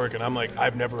wasn't going to work. And I'm like,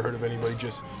 I've never heard of anybody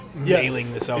just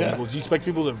mailing this out. Yeah. People, do you expect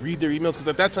people to read their emails? Because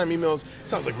at that time, emails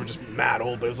sounds like we're just mad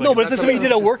old, but it was like No, but it's just something you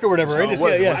did at work or whatever, right? It's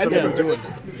Yeah. something we're doing.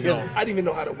 Yeah. I didn't even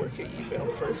know how to work an email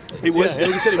first. It was, like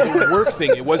you said, it was a work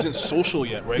thing. It wasn't social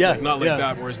yet, right? Yeah, Like, not like yeah.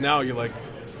 that. Whereas now you're like,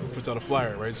 puts out a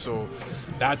flyer, right? So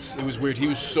it was weird. He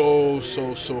was so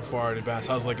far in advance.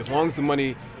 I was like, as long as the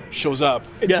money shows up,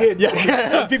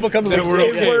 Yeah. People come to then the we're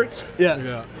It okay. worked.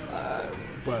 Yeah.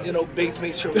 But You know, Bates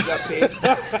made sure we got paid.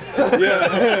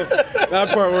 that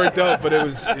part worked out, but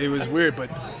it was weird. But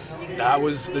that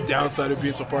was the downside of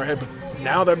being so far ahead. But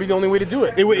now that'd be the only way to do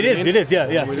it. It is. Yeah.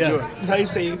 The way to do it.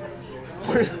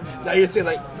 Now you're saying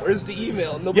like, where's the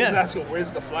email? Nobody's asking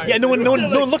where's the flyer. Yeah, no one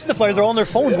looks at the flyers. They're all on their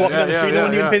phones walking down the street. No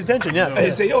one even pays attention. Yeah. And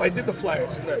they say, yo, I did the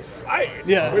flyers. And they're flyers.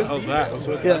 Yeah. Where's How's the that? email?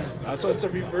 So So it's a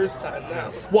reverse time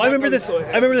now. Well, I remember I'm this. so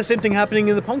ahead. I remember the same thing happening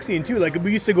in the punk scene too. Like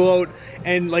we used to go out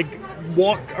and like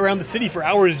walk around the city for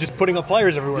hours just putting up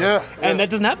flyers everywhere. Yeah, And yeah. that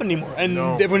doesn't happen anymore. And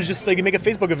No. everyone's just like, you make a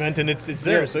Facebook event and it's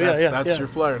there. So that's your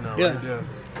flyer now, Yeah. right? Yeah.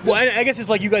 Well, I guess it's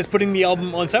like you guys putting the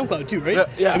album on SoundCloud too, right?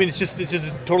 Yeah. I mean, it's just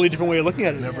a totally different way of looking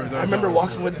at it. I remember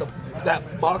walking with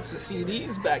that box of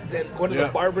CDs back then, going to the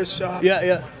barber shop.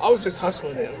 Yeah. I was just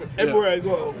hustling it. Everywhere I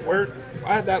go, work,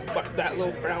 I had that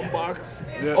little brown box.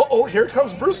 Yeah. Oh, here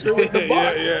comes Brewster with the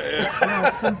box. Yeah,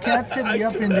 some cats hit me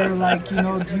up and they're like, do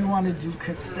you want to do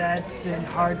cassettes and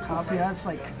hard copy? I was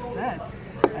like, cassette?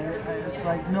 It's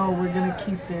like, no, we're going to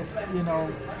keep this,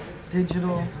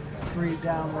 digital free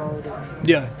download. And,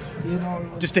 Yeah. it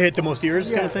was, Just to hit the most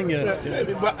ears kind of thing. Yeah. I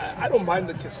mean, but I don't mind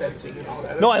the cassette thing and all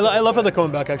that. No, I love how they're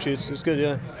coming back. Actually, it's good.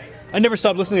 Yeah. I never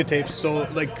stopped listening to tapes, so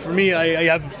like for me,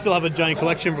 I still have a giant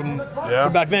collection from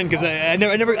back then because I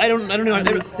don't know.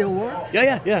 they still work?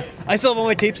 Yeah. I still have all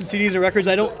my tapes and CDs and records.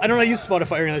 I don't use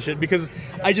Spotify or any of that shit because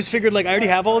I just figured like I already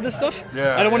have all of this stuff.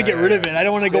 Yeah, I don't want to get rid of it. I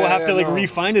don't want to go have to like no.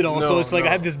 re-find it all. No, so it's like no.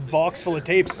 I have this box full of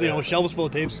tapes, shelves full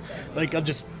of tapes. Like I'll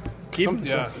just keep them.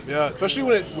 Yeah. Especially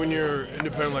when you're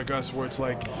independent like us, where it's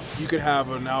like you could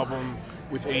have an album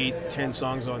with 8-10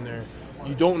 songs on there.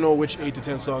 You don't know which 8 to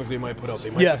 10 songs they might put out. They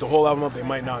might put the whole album up. They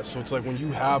might not. So it's like when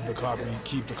you have the copy, you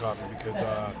keep the copy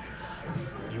because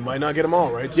you might not get them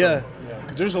all, right? So,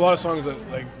 because there's a lot of songs that,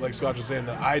 like Scott was saying,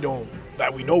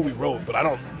 that we know we wrote, but I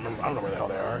don't know where the hell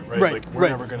they are, right? Right, Like we're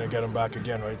right. never gonna get them back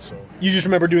again, right? So You just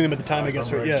remember doing them at the time, I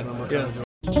guess, right? I just Yeah. remember Yeah. kinda doing-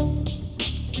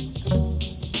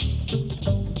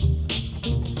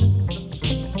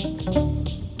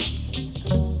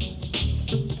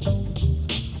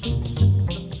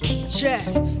 Check.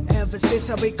 Ever since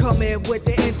I've been coming with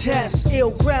the intense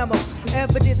ill grammar,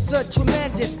 evidence of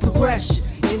tremendous progression,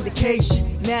 indication,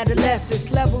 in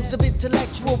adolescence, levels of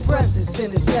intellectual presence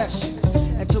in a session.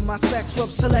 And to my spectrum,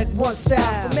 select one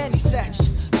style from any section.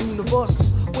 Universal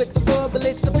with the verbal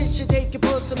insufficient, take it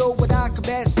personal. What I can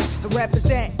best and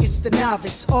represent is the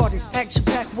novice artist. Action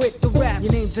packed with the rap.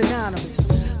 Your name's anonymous.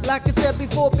 Like I said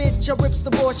before, bitch, I rips the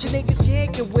bullshit. Niggas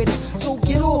can't get with it, so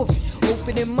get off it.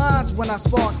 Opening minds when I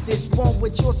spark this one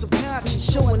with your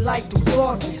subconscious, showing light through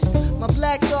darkness. My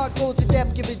black dog goes in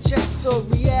depth, giving checks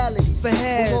of reality for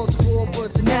heads, multiple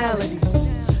personalities.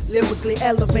 Lyrically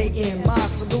elevating my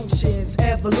solutions,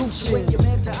 evolution. When you're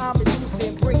meant to, I'm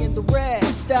inducing, bringing the red.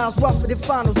 Styles rougher than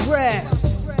final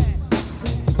drafts.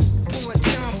 One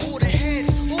time for the heads,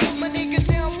 all my niggas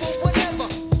down for whatever.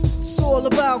 It's all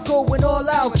about going all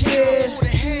out, kid. For the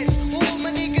heads, all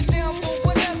my niggas down for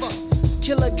whatever.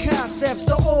 Killer concepts,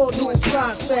 the all new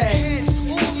prospects.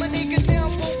 All my niggas down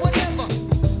for whatever.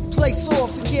 Place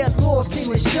off and get lost in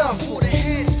the shuffle. For the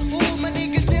heads, all my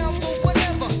niggas down for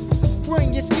whatever.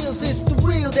 Bring your skills, it's the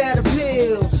real that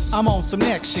appeals. I'm on some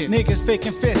next shit. Niggas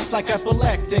faking fists like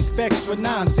epileptic, vexed with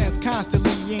nonsense,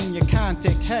 constantly in your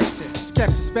contact, hectic.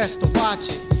 Skeptics best to watch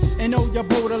it. And know your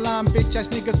borderline bitch ass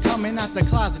niggas coming out the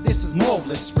closet. This is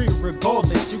marvelous, real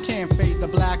regardless. You can't fade the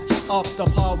black up the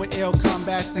par with ill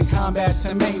combats and combats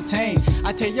to maintain.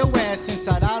 I tear your ass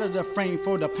inside out of the frame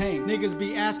for the pain. Niggas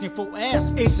be asking for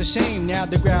ass. It's a shame now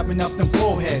they're grabbing up them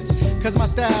foreheads. Cause my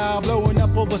style blowing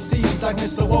up overseas like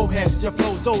Mr. Woheads. Your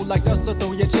flow's old like dust, so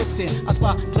throw your chips in. I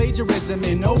spot plagiarism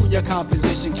and know your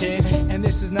composition, kid. And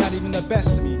this is not even the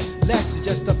best of me. Less is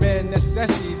just a bare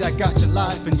necessity that got your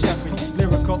life in jeopardy.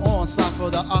 Lyrical onslaught for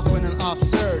the awkward and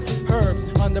absurd. Herbs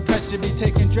under pressure be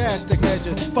taking drastic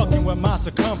measures. Fucking with my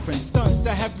circumference. Stunts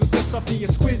I have with this stuff, the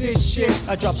exquisite shit.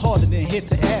 I drops harder than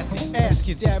hits of acid. Ask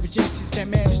kids, average MCs can't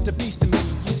manage the beast of me.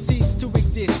 You cease to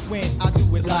exist when I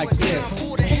do it like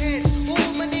this.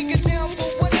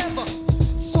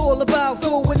 It's all about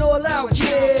going all out,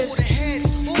 kid.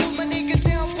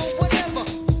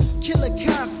 Killer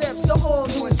concepts, the all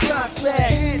new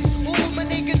prospects.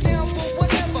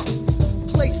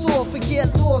 Place off and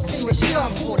get lost in the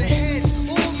shuffle.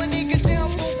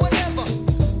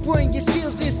 Bring your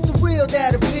skills, it's the real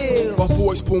that appeals. My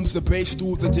voice booms the bass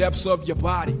through the depths of your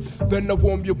body. Then I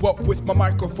warm you up with my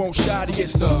microphone shoddy.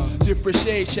 It's the different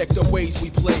shades, check the ways we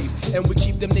blaze. And we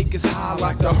keep them niggas high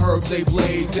like the herbs they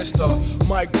blaze. It's the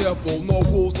mic devil, no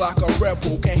rules like a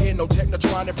rebel. Can't hear no techno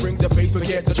trying to bring the bass,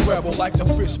 forget the treble. Like the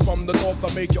fist from the north,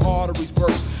 I make your arteries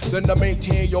burst. Then I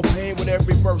maintain your pain with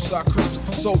every verse I curse.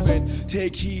 So then,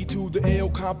 take heed to the ill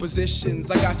compositions.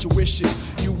 I got you wishing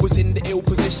you was in the ill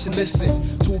position. Listen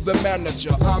to the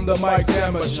manager, I'm the mic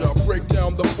damager. Break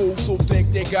down the fools who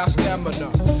think they got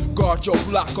stamina. Guard your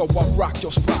block or I rock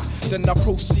your spot. Then I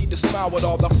proceed to smile with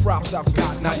all the props I've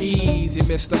got. Now easy,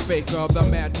 Mr. Faker, the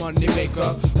mad money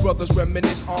maker. Brothers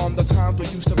reminisce on the times we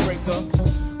used to break the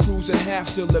crews in half,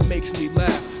 still it makes me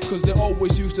laugh. Cause they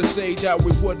always used to say that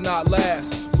we would not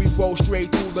last. We roll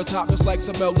straight to the top just like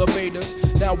some elevators.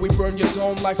 Now we burn your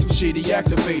dome like some shitty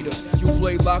activators. You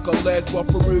play like a les, but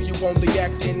for real you only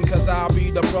acting. Cause I'll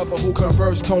be the brother who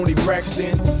converts Tony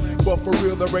Braxton. But for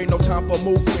real there ain't no time for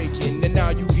move faking. And now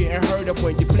you getting hurt up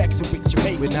when you flexing with your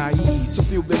mate. We're naive, so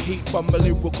feel the heat from a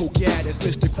lyrical gaddis.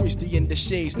 Mr. Christie in the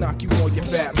shades, knock you on your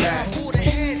fat ass.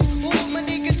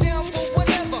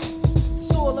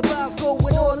 It's all about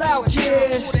going all out,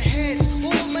 kid.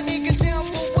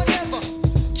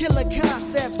 Killer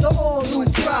concepts, the all new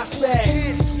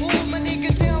prospects.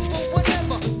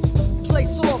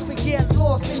 Place off and get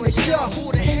lost in the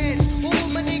shuffle.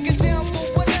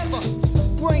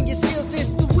 Bring your skills,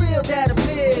 it's the real that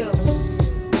appeals.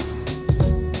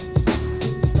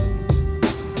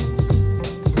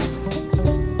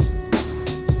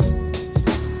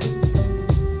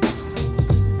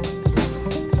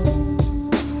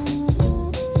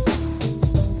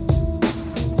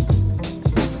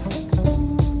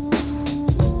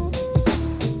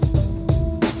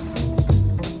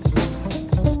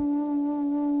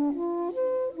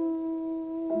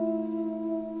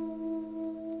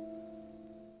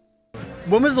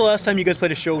 When was the last time you guys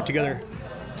played a show together?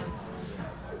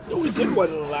 No, we did one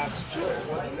in the last year,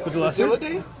 wasn't it? Was it last year?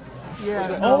 Day?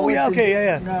 Yeah. Oh, yeah, okay,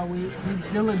 yeah. No,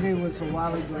 Dilla Day was a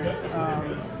while ago.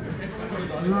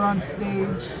 We were on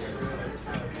stage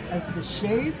as the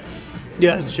Shades.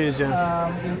 Yeah, as the Shades,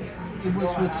 yeah. It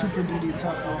was with Super Duty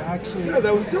Tough. Actually, yeah,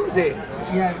 that was Dilla Day.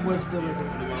 Yeah, it was Dilla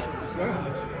Day, actually. So.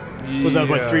 Was that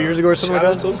like 3 years ago or something Shout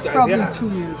like out that? those guys, Probably yeah. 2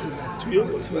 years ago. 2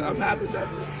 years ago. I'm happy with that.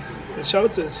 And shout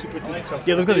out to Super Duty Tough.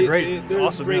 Yeah, those guys are great. They're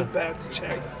Awesome, a great yeah. band to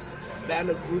check. Band,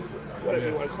 a group, whatever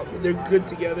you want to call them. They're good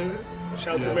together.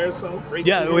 Shout out to Marisol. Great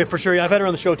Yeah, singer. for sure. Yeah, I've had her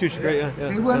on the show too. She's great. Yeah.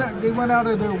 They went out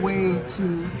of their way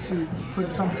to put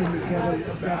something together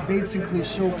that basically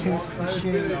showcased the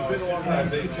Shades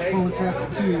and exposed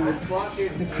us to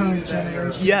the current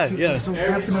generation. Yeah, of people. yeah. So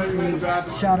definitely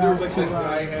shout out to Super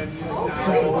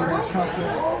Duty Tough.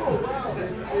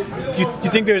 Do you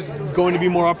think there's going to be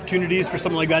more opportunities for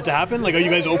something like that to happen? Like, are you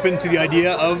guys open to the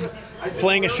idea of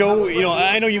playing a show? You know,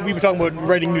 I know we were talking about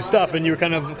writing new stuff, and you were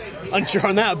kind of unsure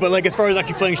on that. But like, as far as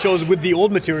actually playing shows with the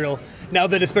old material, now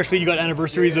that especially you got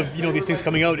anniversaries of these things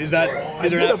coming out, I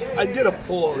did a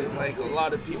poll, and like a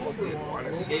lot of people did want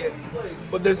to see it,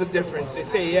 but there's a difference. They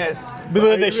say yes, but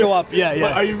then they show up. Yeah.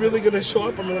 But are you really gonna show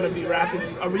up? Are we gonna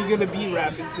be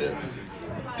rapping to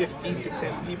 15 to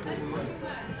 10 people?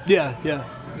 Yeah.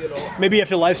 You know, maybe you have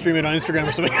to live stream it on Instagram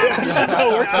or something. That's how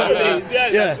it works.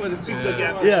 That's what it seems like.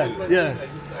 Yeah.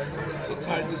 So it's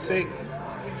hard to say.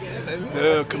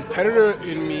 The competitor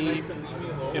in me,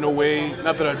 in a way,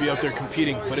 not that I'd be out there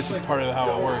competing, but it's a part of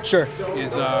how it works. Sure.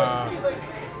 Is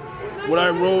what I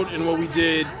wrote and what we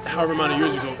did however amount of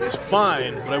years ago is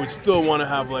fine, but I would still want to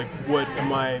have like, what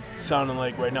am I sounding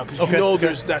like right now? Because you know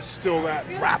there's still that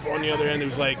rapper on the other end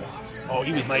who's like, oh,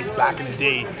 he was nice back in the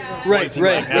day. Right. So,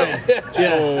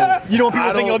 You don't want people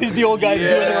to think, oh, these are the old guys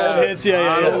doing their old hits.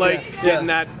 I don't like getting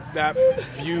that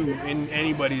view in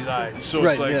anybody's eyes. So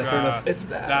it's like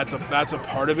that's a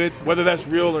part of it. Whether that's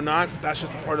real or not, that's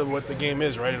just a part of what the game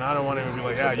is, right? And I don't want to be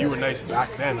like, yeah, you were nice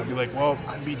back then. I'd be like, well,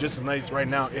 I'd be just as nice right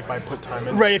now if I put time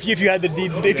in. Right. If you had the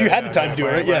time to do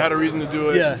it, right? If I had a reason to do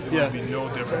it, it would be no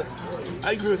different.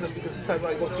 I agree with him because sometimes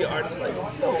I go see an artist like,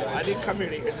 no, I didn't come here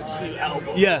to hear this new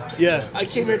album. Yeah. I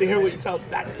came here to hear what you sound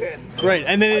back then. Right,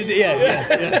 and then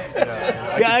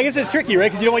I guess it's tricky,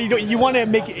 right? Because you want to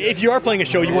make, if you are playing a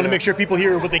show, you want to make sure people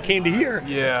hear what they came to hear.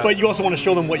 Yeah. But you also want to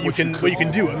show them what you can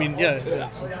do. I mean,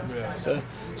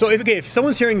 So if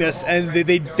someone's hearing this and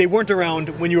they weren't around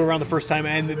when you were around the first time,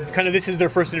 and kind of this is their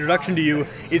first introduction to you,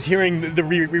 is hearing the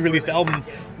re-released album,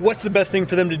 what's the best thing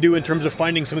for them to do in terms of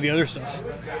finding some of the other stuff?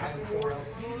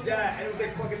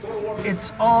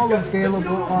 It's all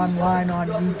available online on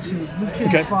YouTube. You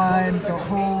can find the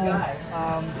whole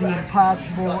The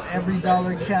Impossible, Every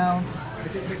Dollar Counts,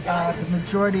 the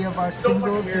majority of our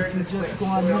singles. If you just go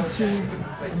on YouTube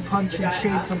and punch in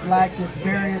Shades of Black, there's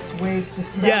various ways to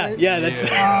spell it.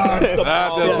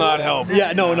 That does not help.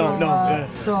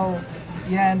 So,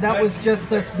 and that was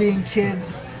just us being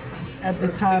kids at the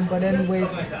time, but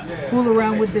anyways, fool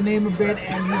around with the name a bit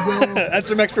and you will add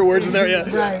some extra words in there.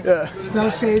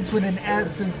 Spell Shades with an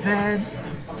S, a Z,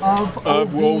 of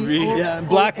OV. And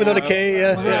Black without a K.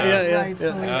 Right.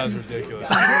 So that's ridiculous.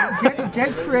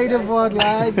 Get creative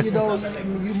online. You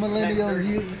millennials,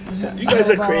 you guys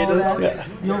are creative.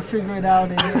 You'll figure it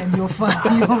out and you'll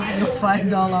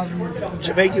find all our music.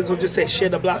 Jamaicans will just say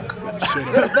Shade of Black.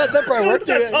 That probably worked.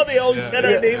 That's how they always said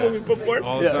our name when we perform.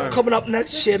 All the time. Coming up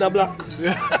next, Shade of Black.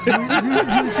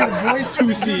 Use your voice.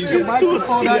 2 C's. Use your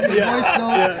microphone on your voice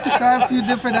note. Try a few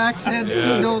different accents.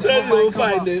 Who knows what might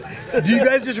find it. Do you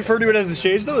guys just refer to it as the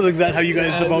Shades though? Is that how you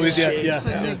guys have always? It's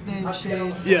a nickname,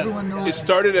 Shades. Everyone knows. It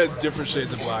started as different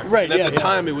shades of black. Right. And at the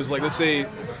time, it was like, let's say,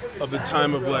 of the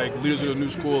time of like Leaders of the New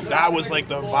School, that was like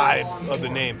the vibe of the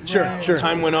name. Sure.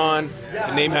 Time went on,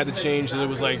 the name had to change, and it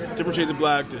was like different shades of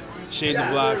black to Shades of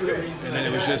Black, and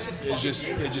then it just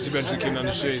eventually came down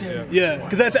to Shades.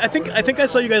 Because I think I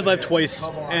saw you guys live twice,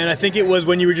 and I think it was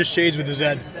when you were just Shades with the Z.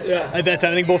 At that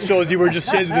time, I think both shows you were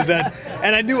just Shades with the Z,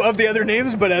 and I knew of the other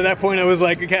names, but at that point I was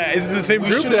like, okay, is this the same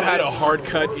group? We should have had a hard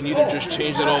cut and either just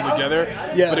changed it all together.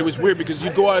 But it was weird because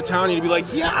you'd go out of town and you'd be like,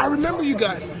 yeah, I remember you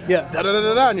guys.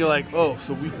 And you're like, oh,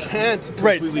 so we can't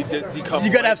completely decouple.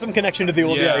 You got to have some connection to the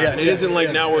old. And it isn't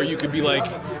like now where you could be like,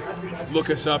 look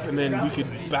us up and then we could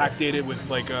backdate it with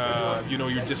like your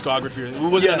discography. It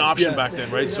wasn't an option back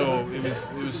then, right? So it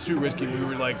was too risky. We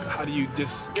were like, how do you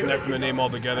disconnect from the name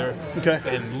altogether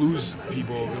and lose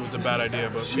people? It was a bad idea,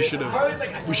 but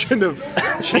we shouldn't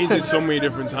have changed it so many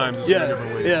different times in so many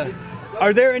different ways.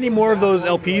 Are there any more of those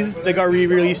LPs that got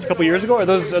re-released a couple years ago? Are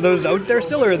those out there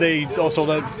still, or are they all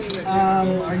sold out?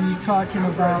 Are you talking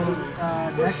about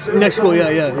Next School? Next School, yeah.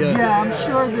 Yeah, I'm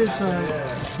sure there's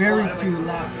very few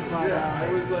left, but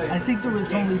I think there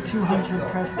was only 200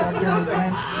 pressed up and it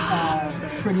went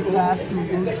pretty fast through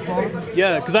Boots Vault.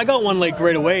 Yeah, because I got one like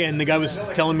right away, and the guy was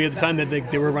telling me at the time that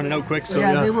they were running out quick. So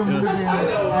they were moving.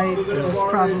 There's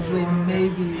probably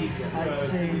maybe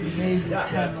 10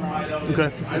 left.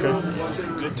 Okay.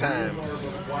 Good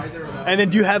times. And then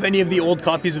do you have any of the old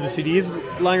copies of the CDs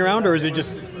lying around, or is it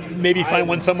just maybe find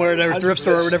one somewhere at a thrift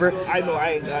store or whatever? I know I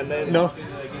ain't got none. No?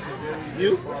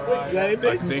 You? got anything?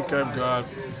 I think I've got...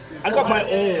 I got my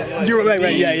own. You're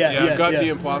right, yeah. I've got The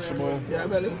Impossible. Yeah,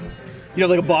 buddy. You know,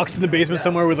 like a box in the basement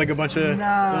somewhere with like a bunch of...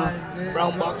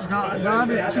 brown box. The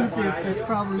honest truth is there's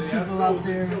probably people out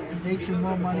there making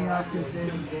more money off it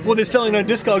than... Well, they're selling on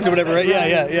Discogs or whatever, right?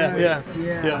 Yeah.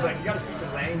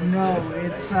 No,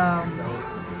 it's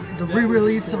the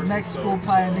re-release of Next School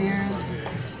Pioneers,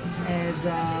 and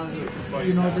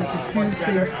there's a few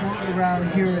things floating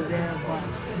around here and there, but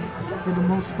for the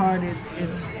most part,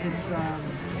 it's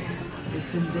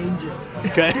in danger.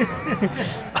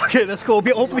 Okay, that's cool.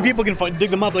 Hopefully people can dig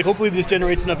them up. Like, hopefully this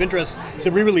generates enough interest,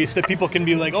 the re-release, that people can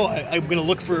be like, oh, I'm going to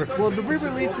look for... Well, the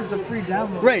re-release is a free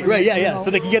download. Right, yeah. So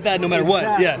they can get that no matter what.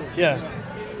 Yeah.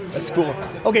 That's cool.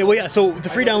 Okay, well, yeah, so the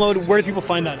free download, where do people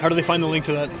find that? How do they find the link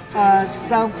to that?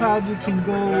 SoundCloud, you can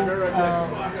go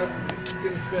you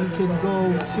can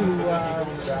go to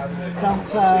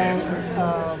SoundCloud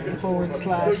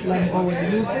 /Lembo and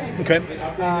Music. Okay.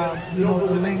 You know,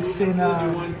 the links in my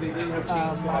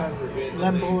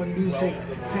Lembo and Music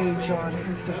page on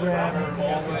Instagram.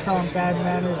 It's on Bad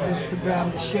Manners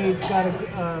Instagram. The Shades got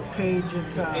a page.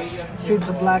 It's Shades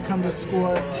of Black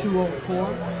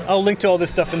 _204. I'll link to all this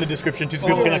stuff in the description too, so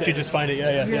people can actually just find it.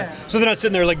 Yeah. So they're not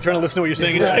sitting there like trying to listen to what you're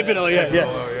saying and type it out.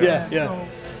 Yeah.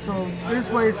 So there's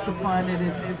ways to find it.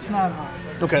 It's not hard.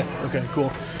 Okay,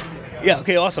 cool. Yeah,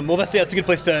 okay, awesome. Well, that's a good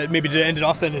place to maybe to end it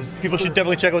off then, is people should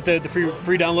definitely check out the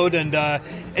free download, and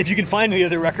if you can find any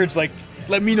other records, like,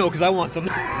 let me know, because I want them.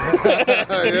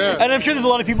 And I'm sure there's a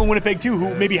lot of people in Winnipeg too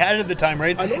who maybe had it at the time,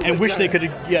 right? And wish they could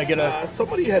get a...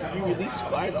 Somebody had re-released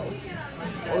vinyl.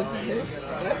 What was his name?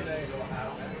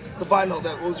 The vinyl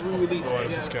that was re-released.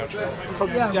 Saskatchewan. From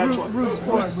Saskatchewan. Roots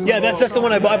Force. Yeah, that's the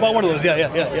one I bought one of those.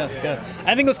 Yeah.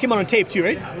 I think those came out on tape too,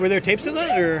 right? Were there tapes in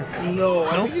that, or no?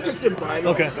 I think you just did vinyl.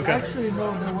 Okay. Actually,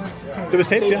 no, there was tapes. There was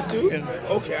tapes too.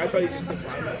 Yeah. Okay, I thought you just did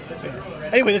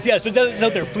vinyl. Anyway, so it's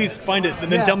out there. Please find it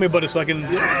and then tell me about it so I can.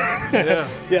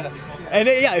 Yeah. And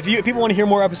if people want to hear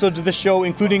more episodes of this show,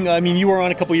 including, you were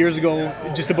on a couple years ago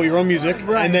just about your own music,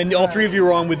 and then all three of you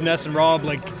were on with Ness and Rob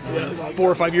 4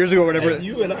 or 5 years ago or whatever. And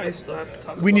you and I still have to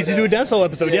talk about We need to do a dancehall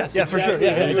episode, yes, for sure.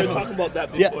 We were talking about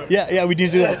that before. Yeah, we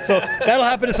need to do that. So that'll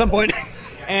happen at some point.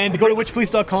 And go to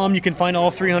witchpolice.com. You can find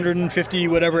all 350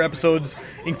 whatever episodes,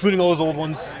 including all those old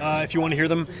ones, if you want to hear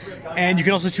them. And you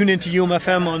can also tune into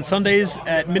UMFM on Sundays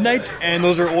at midnight, and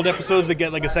those are old episodes that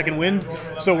get like a second wind.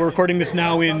 So we're recording this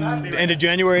now in the end of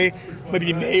January,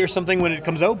 maybe May or something when it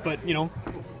comes out. But,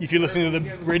 if you're listening to the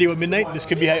radio at midnight, this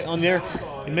could be on the air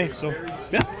in May. So,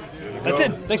 yeah, that's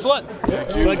it. Thanks a lot.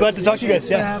 Glad to talk to you guys.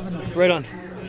 Yeah, right on.